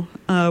pile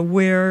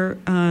where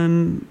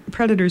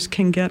predators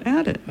can get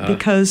at it,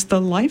 because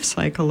the life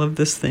cycle of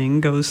this thing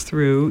goes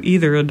through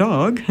either a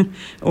dog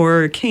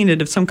or a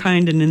canid of some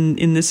kind, and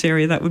in this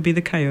area that would be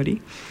the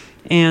coyote.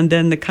 And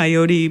then the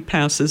coyote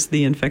passes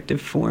the infective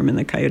form in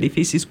the coyote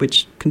feces,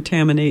 which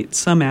contaminates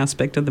some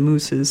aspect of the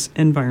moose's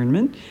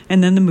environment,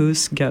 and then the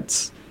moose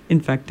gets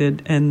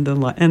infected, and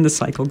the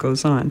cycle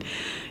goes on.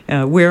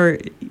 Where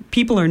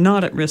people are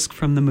not at risk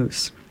from the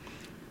moose.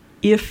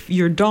 If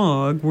your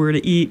dog were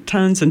to eat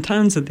tons and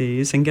tons of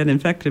these and get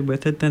infected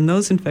with it, then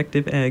those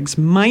infective eggs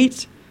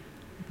might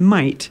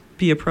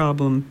be a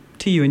problem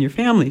to you and your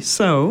family.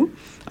 So,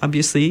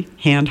 obviously,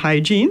 hand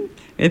hygiene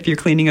if you're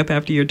cleaning up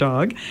after your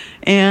dog,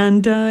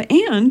 and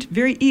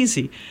very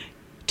easy,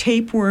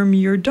 tapeworm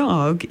your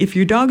dog. If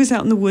your dog is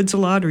out in the woods a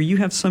lot, or you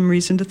have some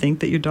reason to think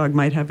that your dog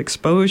might have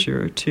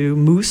exposure to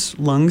moose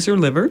lungs or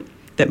liver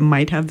that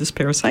might have this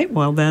parasite,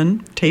 well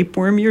then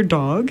tapeworm your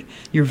dog.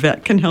 Your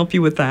vet can help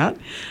you with that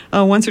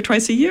once or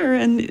twice a year,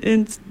 and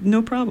it's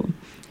no problem.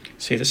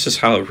 See, this is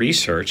how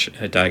research in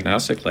a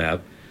diagnostic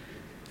lab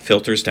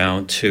filters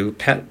down to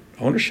pet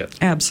ownership.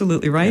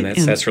 Absolutely right.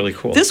 And that's really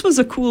cool. This was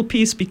a cool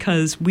piece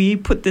because we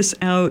put this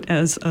out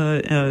as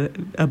a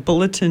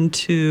bulletin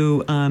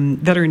to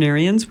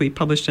veterinarians. We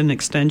published an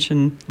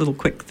extension, little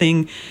quick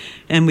thing,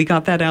 and we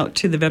got that out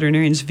to the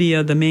veterinarians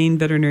via the Maine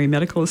Veterinary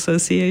Medical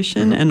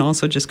Association, and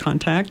also just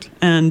contact.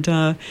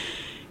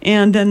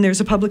 And then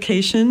there's a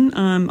publication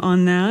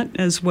on that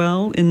as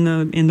well in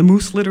the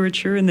moose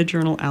literature in the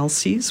journal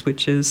ALCES,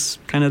 which is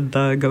kind of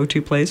the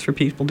go-to place for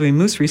people doing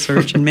moose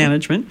research and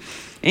management.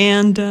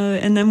 And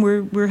then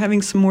we're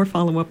having some more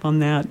follow-up on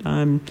that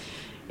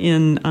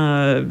in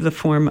the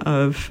form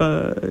of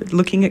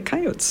looking at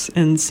coyotes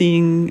and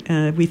seeing.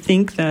 We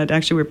think that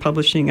actually we're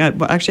publishing. I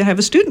have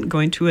a student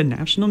going to a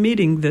national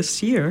meeting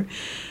this year,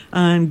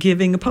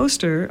 giving a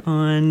poster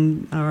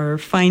on our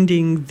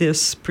finding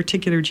this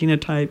particular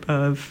genotype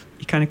of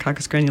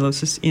Echinococcus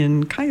granulosus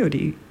in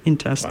coyote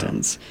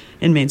intestines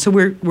in Maine. So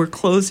we're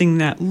closing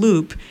that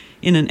loop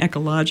in an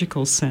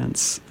ecological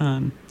sense,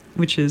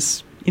 which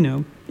is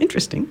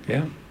interesting.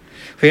 Yeah.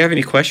 If you have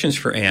any questions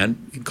for Ann,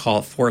 you can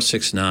call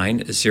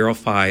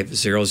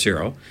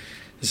 469-0500.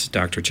 This is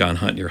Dr. John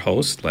Hunt, your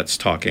host. Let's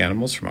talk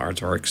animals from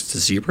aardvarks to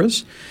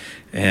zebras.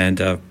 And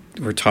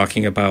we're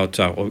talking about,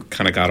 we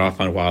kind of got off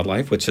on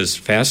wildlife, which is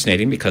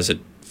fascinating because it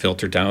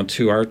filtered down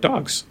to our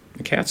dogs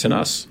and cats and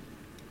us.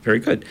 Very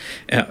good.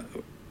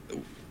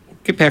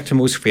 Get back to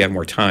moose if we have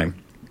more time.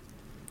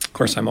 Of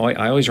course, I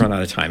always run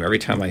out of time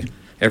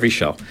every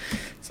show.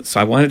 So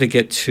I wanted to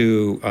get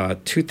to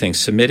two things: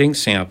 submitting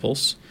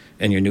samples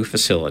in your new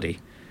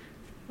facility.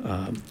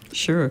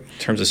 Sure. In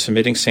terms of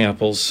submitting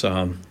samples.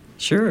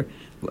 Sure.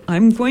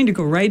 I'm going to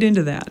go right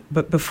into that.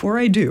 But before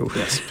I do,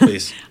 yes,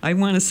 please. I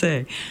want to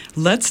say,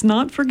 let's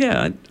not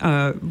forget,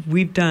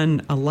 we've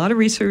done a lot of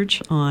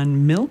research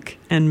on milk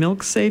and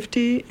milk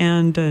safety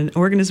and an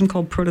organism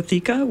called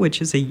Prototheca,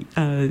 which is a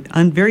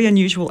very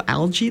unusual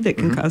algae that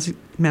can cause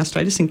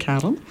mastitis in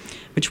cattle,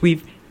 which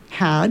we've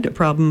had a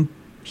problem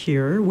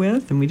here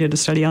with, and we did a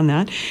study on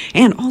that,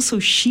 and also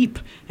sheep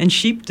and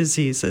sheep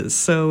diseases.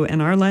 So,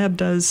 and our lab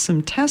does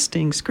some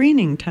testing,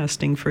 screening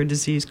testing for a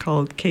disease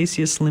called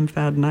caseous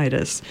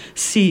lymphadenitis,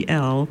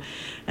 CL,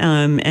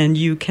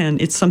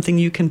 and it's something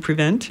you can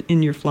prevent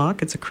in your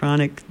flock. It's a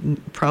chronic,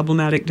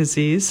 problematic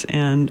disease,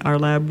 and our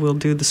lab will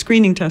do the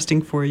screening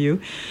testing for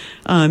you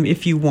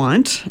if you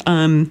want.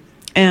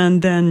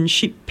 And then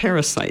sheep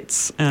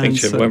parasites. I think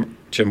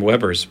Jim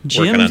Weber's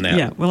working on that.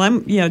 Yeah, well,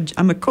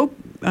 I'm a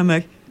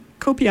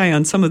co-PI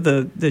on some of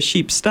the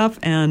sheep stuff,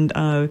 and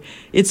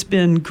it's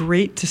been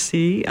great to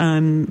see.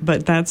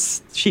 But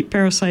sheep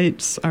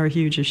parasites are a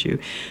huge issue.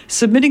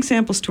 Submitting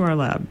samples to our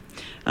lab.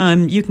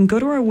 You can go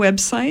to our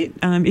website.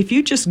 If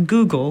you just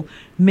Google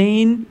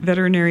Maine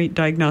Veterinary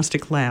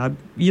Diagnostic Lab,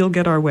 you'll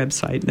get our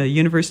website, the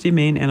University of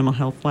Maine Animal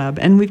Health Lab,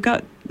 and we've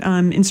got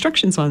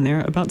instructions on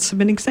there about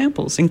submitting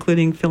samples,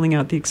 including filling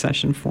out the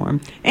accession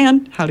form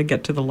and how to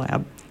get to the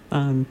lab.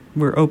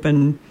 We're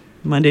open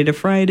Monday to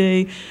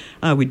Friday.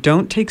 We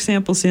don't take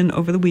samples in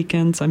over the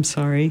weekends, I'm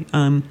sorry.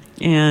 And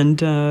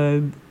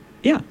then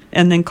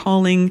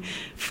calling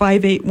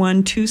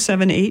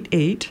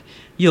 581-2788,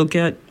 you'll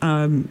get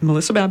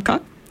Melissa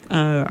Babcock,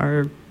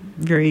 our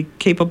very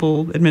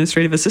capable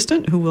administrative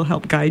assistant who will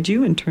help guide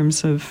you in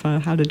terms of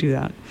how to do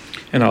that.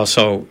 And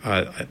also,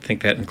 I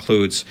think that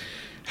includes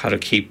how to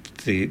keep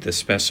the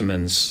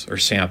specimens or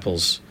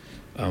samples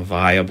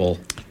viable.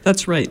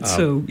 That's right.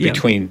 So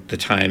between the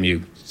time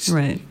you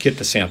get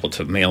the sample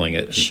to mailing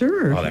it,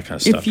 and all that kind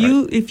of stuff.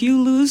 If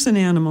you lose an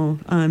animal,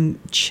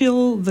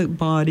 chill the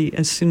body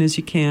as soon as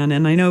you can.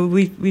 And I know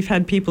we've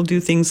had people do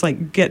things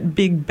like get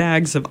big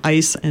bags of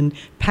ice and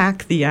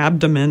pack the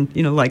abdomen.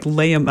 Like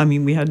lay them. I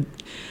mean, we had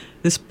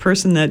this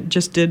person that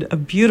just did a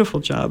beautiful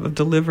job of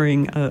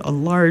delivering a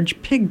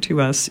large pig to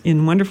us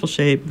in wonderful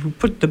shape, who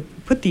put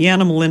the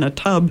animal in a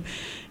tub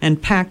and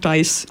packed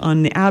ice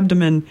on the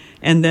abdomen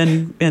and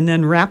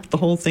then wrapped the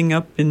whole thing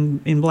up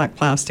in black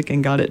plastic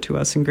and got it to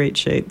us in great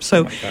shape.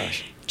 So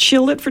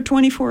chill it for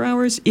 24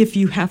 hours. If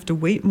you have to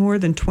wait more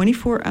than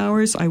 24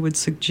 hours, I would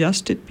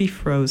suggest it be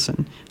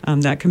frozen.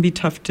 That can be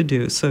tough to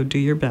do, so do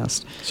your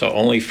best. So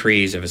only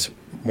freeze if it's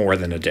more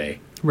than a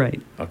day.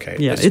 Right. Okay.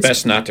 Yeah, it's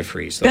best not to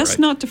freeze, though, best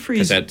not to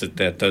freeze. Because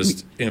that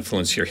does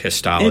influence your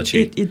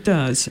histology. It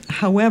does.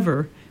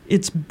 However,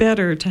 it's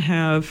better to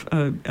have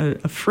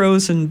a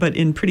frozen but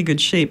in pretty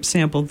good shape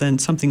sample than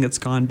something that's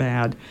gone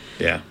bad.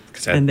 Yeah.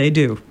 And they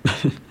do.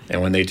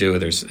 And when they do,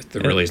 there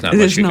really is not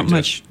much you can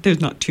do. There's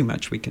not too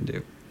much we can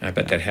do. I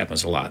bet that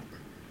happens a lot.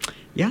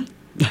 Yeah.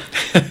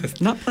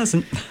 Not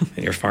pleasant.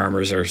 And your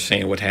farmers are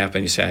saying what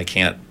happened. You say, I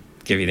can't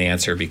give you the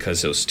answer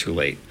because it was too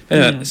late.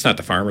 And it's not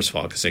the farmer's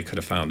fault because they could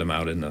have found them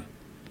out in the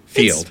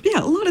field.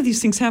 A lot of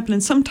these things happen,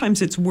 and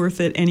sometimes it's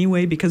worth it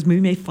anyway because we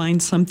may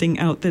find something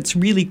out that's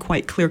really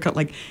quite clear-cut,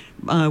 like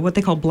what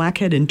they call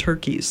blackhead in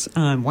turkeys.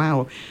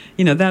 Wow.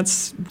 That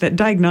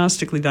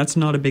diagnostically, that's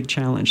not a big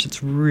challenge.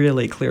 It's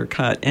really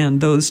clear-cut,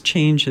 and those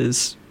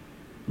changes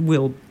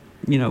will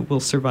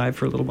survive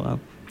for a little while.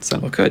 So.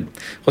 Well, good.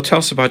 Well, tell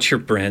us about your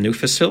brand new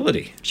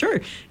facility.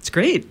 Sure. It's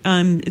great.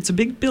 It's a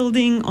big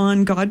building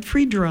on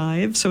Godfrey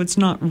Drive, so it's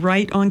not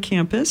right on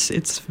campus.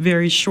 It's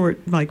very short,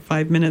 like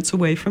 5 minutes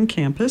away from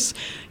campus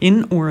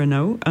in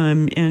Orono.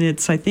 And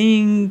it's, I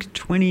think,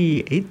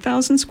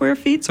 28,000 square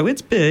feet, so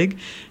it's big.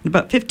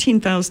 About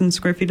 15,000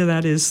 square feet of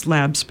that is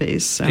lab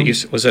space. Did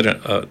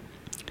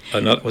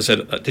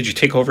you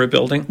take over a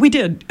building? We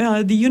did.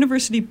 The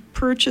university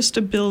purchased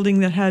a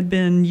building that had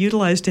been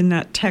utilized in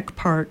that tech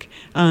park,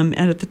 and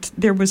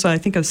there was, I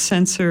think, a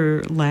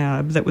sensor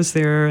lab that was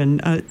there,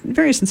 and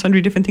various and sundry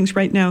different things.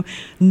 Right now,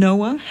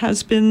 NOAA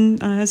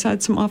has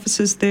had some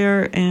offices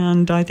there,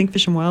 and I think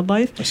Fish and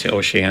Wildlife. That's the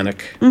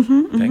oceanic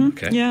thing.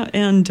 Okay. Yeah,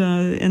 and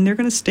they're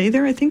going to stay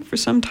there, I think, for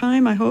some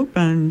time. I hope.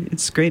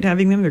 It's great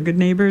having them. They're good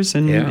neighbors,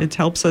 and it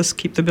helps us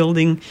keep the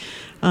building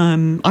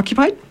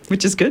occupied,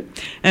 which is good.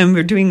 And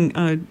we're doing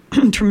a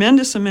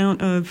tremendous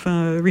amount of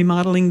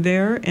remodeling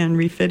there and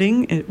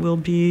refitting. It will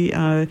be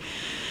a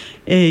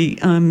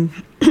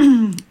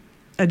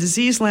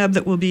disease lab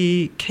that will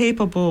be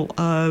capable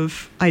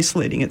of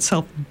isolating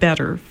itself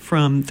better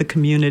from the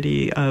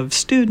community of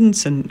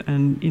students and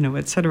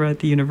et cetera at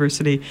the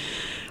university.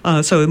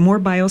 So more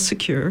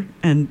biosecure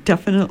and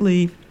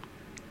definitely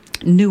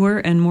newer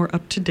and more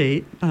up to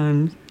date,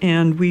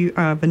 and we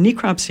have a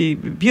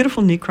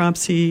beautiful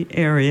necropsy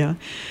area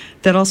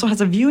that also has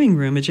a viewing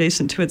room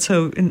adjacent to it.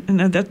 So, and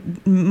that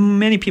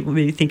many people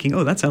may be thinking,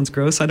 "Oh, that sounds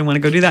gross. I don't want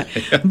to go do that."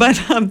 But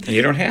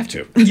you don't have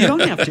to. You don't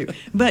have to.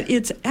 But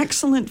it's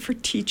excellent for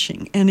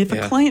teaching. And if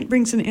a client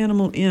brings an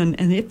animal in,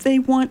 and if they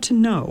want to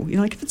know,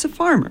 like if it's a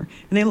farmer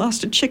and they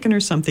lost a chicken or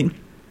something,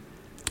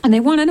 and they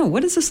want to know,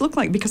 what does this look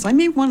like? Because I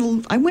may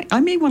want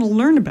to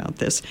learn about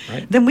this.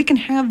 Right. Then we can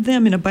have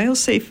them in a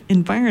biosafe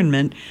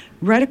environment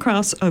right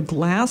across a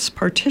glass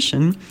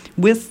partition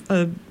with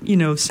a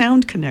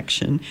sound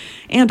connection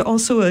and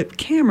also a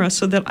camera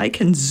so that I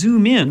can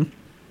zoom in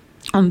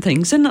on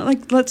things. And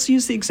let's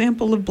use the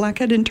example of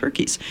blackhead in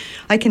turkeys.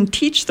 I can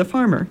teach the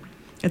farmer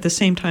at the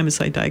same time as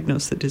I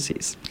diagnose the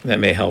disease. That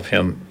may help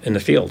him in the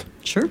field.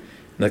 Sure.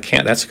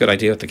 That's a good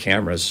idea with the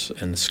cameras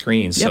and the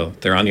screens. Yep. So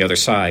they're on the other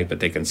side, but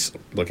they can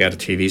look at a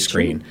TV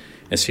screen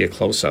and see a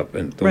close-up.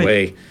 And the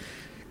way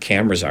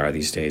cameras are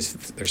these days,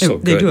 they're so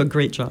good. They do a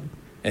great job.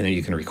 And then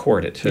you can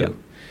record it, too. Yep.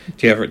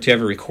 Do you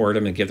ever record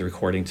them and give the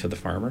recording to the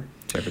farmer?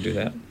 Do you ever do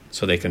that?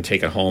 So they can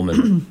take it home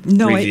and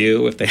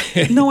review if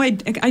they... No, I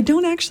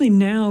don't actually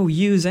now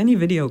use any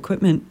video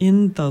equipment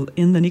in the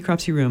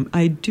necropsy room.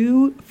 I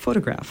do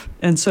photograph.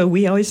 And so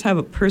we always have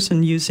a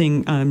person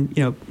using,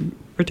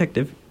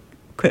 protective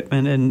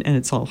equipment, and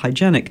it's all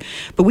hygienic.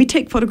 But we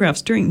take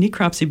photographs during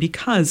necropsy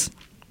because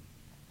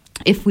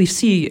if we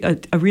see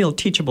a real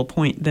teachable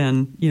point,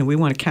 then we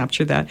want to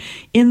capture that.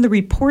 In the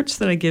reports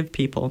that I give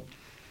people,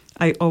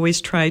 I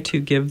always try to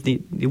give the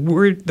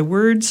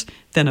words,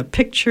 then a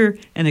picture,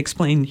 and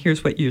explain,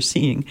 here's what you're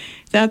seeing.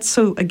 That's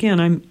so,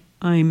 again,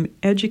 I'm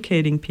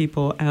educating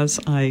people as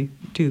I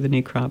do the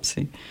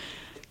necropsy.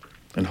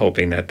 And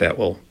hoping that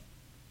will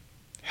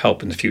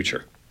help in the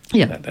future.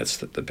 Yeah. That's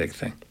the big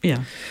thing.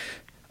 Yeah.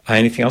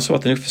 Anything else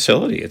about the new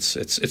facility?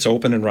 It's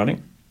open and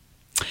running?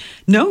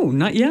 No,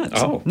 not yet.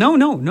 Oh.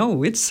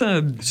 No. It's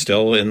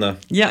Still in the...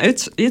 Yeah,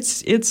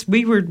 it's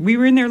we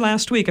were in there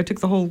last week. I took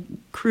the whole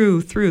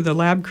crew through, the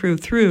lab crew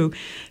through,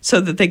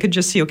 so that they could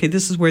just see, okay,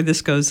 this is where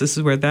this goes, this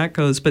is where that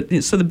goes.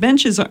 But so the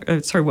benches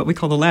are, what we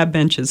call the lab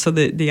benches, so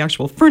the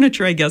actual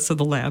furniture, I guess, of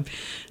the lab,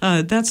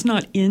 that's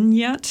not in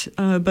yet.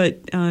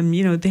 But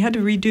they had to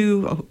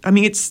redo. I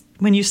mean, it's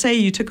when you say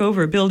you took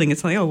over a building,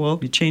 it's like, oh well,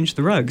 you changed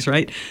the rugs,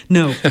 right?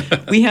 No,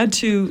 we had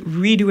to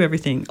redo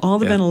everything, all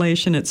the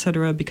ventilation, et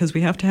cetera, because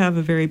we have to have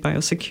a very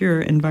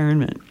biosecure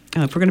environment.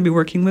 If we're going to be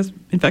working with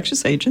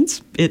infectious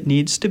agents, it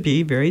needs to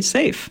be very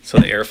safe. So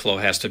the airflow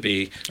has to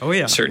be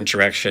a certain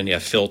direction. You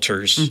have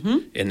filters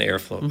in the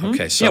airflow. Mm-hmm.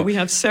 Okay, so we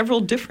have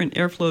several different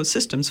airflow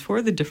systems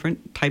for the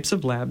different types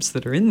of labs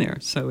that are in there.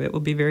 So it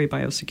will be very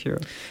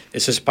biosecure.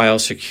 Is this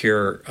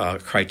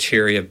biosecure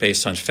criteria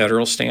based on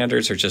federal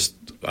standards or just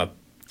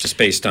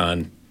based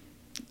on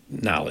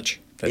knowledge?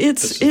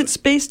 It's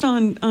based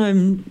on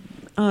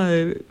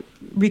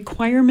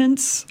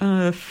requirements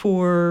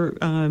for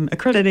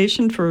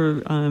accreditation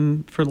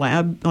for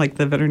lab, like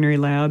the veterinary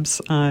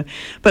labs,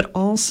 but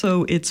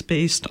also it's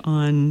based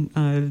on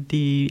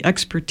the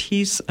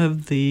expertise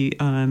of the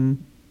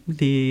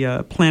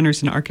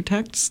planners and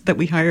architects that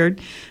we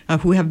hired,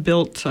 who have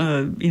built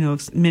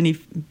many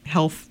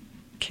health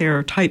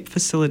care type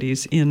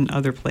facilities in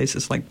other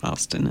places like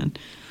Boston and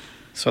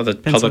so the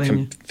public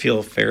can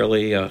feel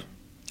fairly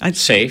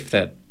safe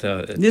that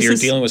if you're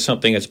dealing with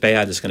something that's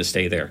bad, it's going to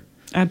stay there.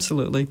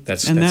 Absolutely.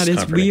 That's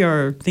we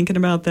are thinking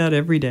about that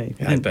every day.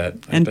 Yeah, I bet.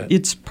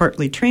 It's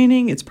partly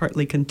training, it's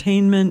partly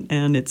containment,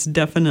 and it's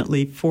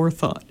definitely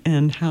forethought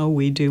and how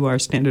we do our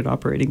standard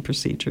operating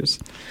procedures.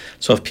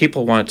 So if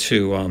people want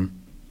to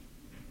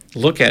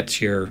look at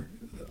your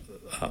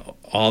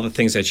all the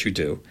things that you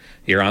do,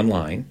 you're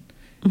online,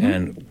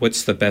 and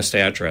what's the best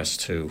address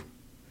to?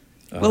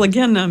 Well,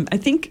 again, I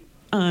think...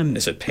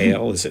 is it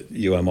PALE? Is it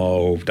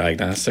UMO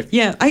Diagnostic?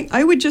 Yeah,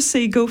 I would just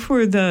say go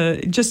for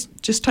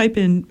just type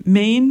in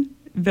Maine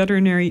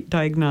Veterinary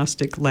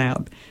Diagnostic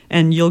Lab,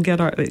 and you'll get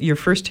your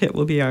first hit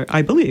will be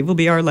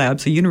our lab,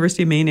 so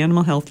University of Maine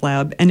Animal Health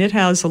Lab, and it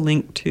has a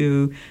link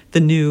to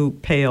the new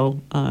PALE.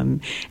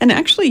 And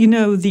actually,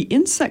 the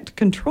Insect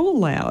Control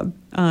Lab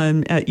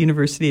at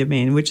University of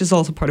Maine, which is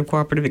also part of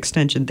Cooperative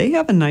Extension, they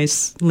have a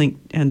nice link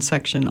and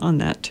section on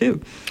that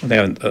too. They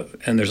have,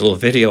 and there's a little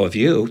video of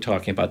you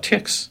talking about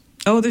ticks.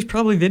 Oh, there's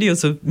probably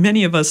videos of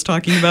many of us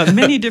talking about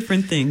many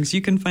different things.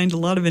 You can find a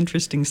lot of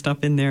interesting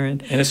stuff in there.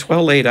 And it's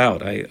well laid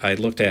out. I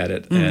looked at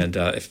it. And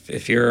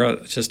if you're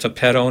just a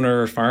pet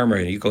owner or farmer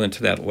and you go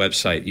into that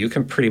website, you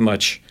can pretty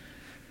much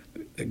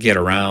get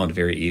around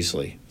very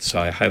easily. So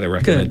I highly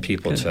recommend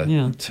people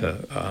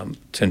to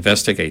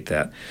investigate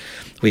that.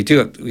 We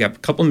have a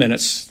couple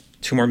minutes,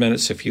 2 more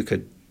minutes. If you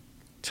could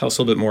tell us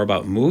a little bit more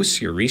about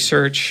moose, your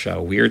research,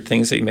 weird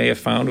things that you may have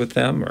found with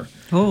them, or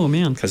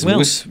because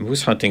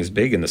moose hunting is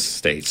big in the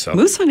state. So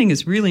moose hunting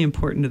is really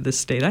important to this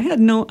state. I had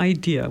no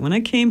idea when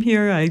I came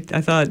here. I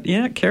thought,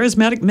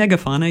 charismatic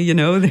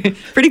megafauna, they're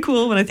pretty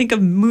cool. When I think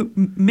of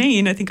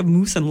Maine, I think of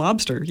moose and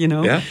lobster,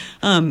 Yeah.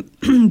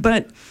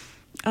 But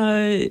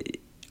I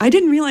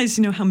didn't realize,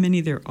 how many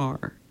there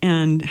are,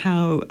 and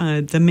how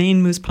the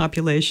Maine moose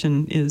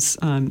population is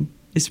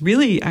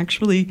really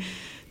actually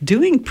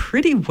doing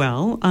pretty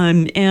well,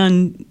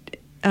 and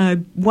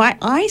why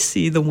I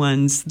see the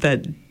ones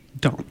that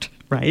don't,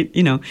 right?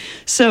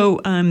 So,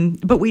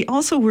 but we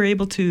also were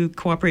able to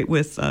cooperate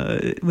with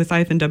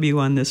IFNW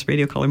on this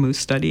radio collar moose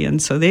study,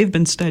 and so they've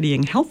been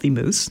studying healthy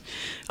moose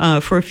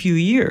for a few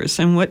years.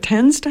 And what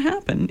tends to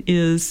happen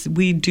is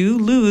we do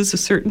lose a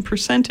certain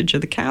percentage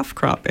of the calf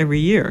crop every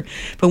year.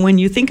 But when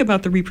you think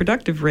about the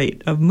reproductive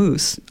rate of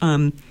moose,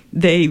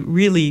 they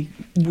really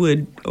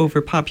would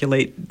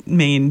overpopulate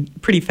Maine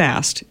pretty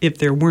fast if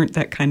there weren't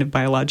that kind of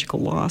biological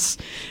loss.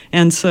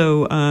 And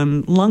so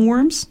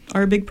lungworms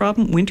are a big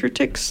problem. Winter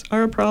ticks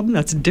are a problem.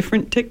 That's a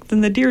different tick than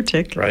the deer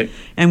tick. Right.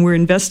 And we're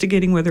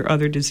investigating whether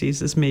other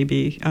diseases may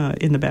be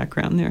in the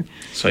background there.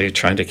 So you're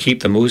trying to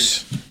keep the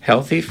moose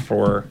healthy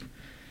for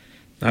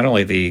not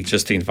only the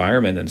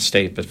environment in the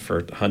state, but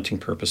for hunting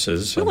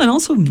purposes. Well, and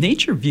also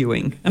nature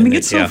viewing. I mean,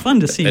 it's so fun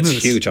to see moose.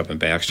 It's huge up in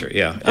Baxter.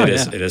 Yeah,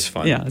 it is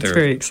fun. Yeah, it's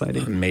very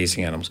exciting.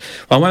 Amazing animals.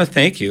 Well, I want to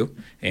thank you,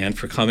 Ann,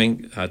 for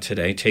coming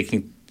today,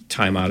 taking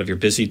time out of your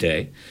busy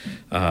day.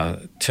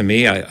 To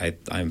me,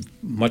 I'm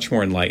much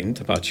more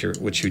enlightened about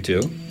what you do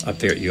up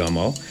there at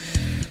UMO.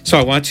 So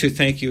I want to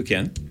thank you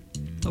again.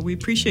 Well, we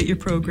appreciate your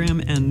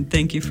program, and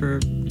thank you for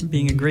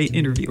being a great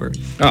interviewer.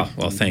 Oh,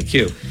 well, thank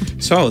you.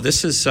 So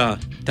this is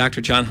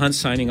Dr. John Hunt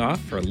signing off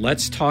for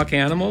Let's Talk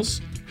Animals,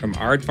 from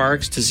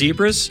aardvarks to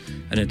zebras.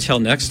 And until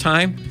next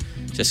time,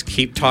 just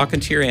keep talking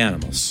to your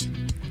animals.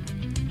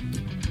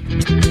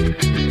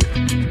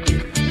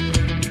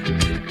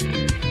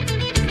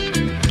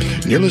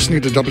 You're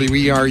listening to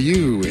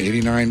WERU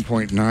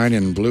 89.9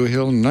 in Blue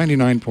Hill,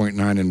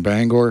 99.9 in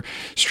Bangor,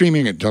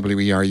 streaming at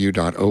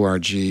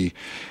weru.org.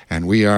 And we are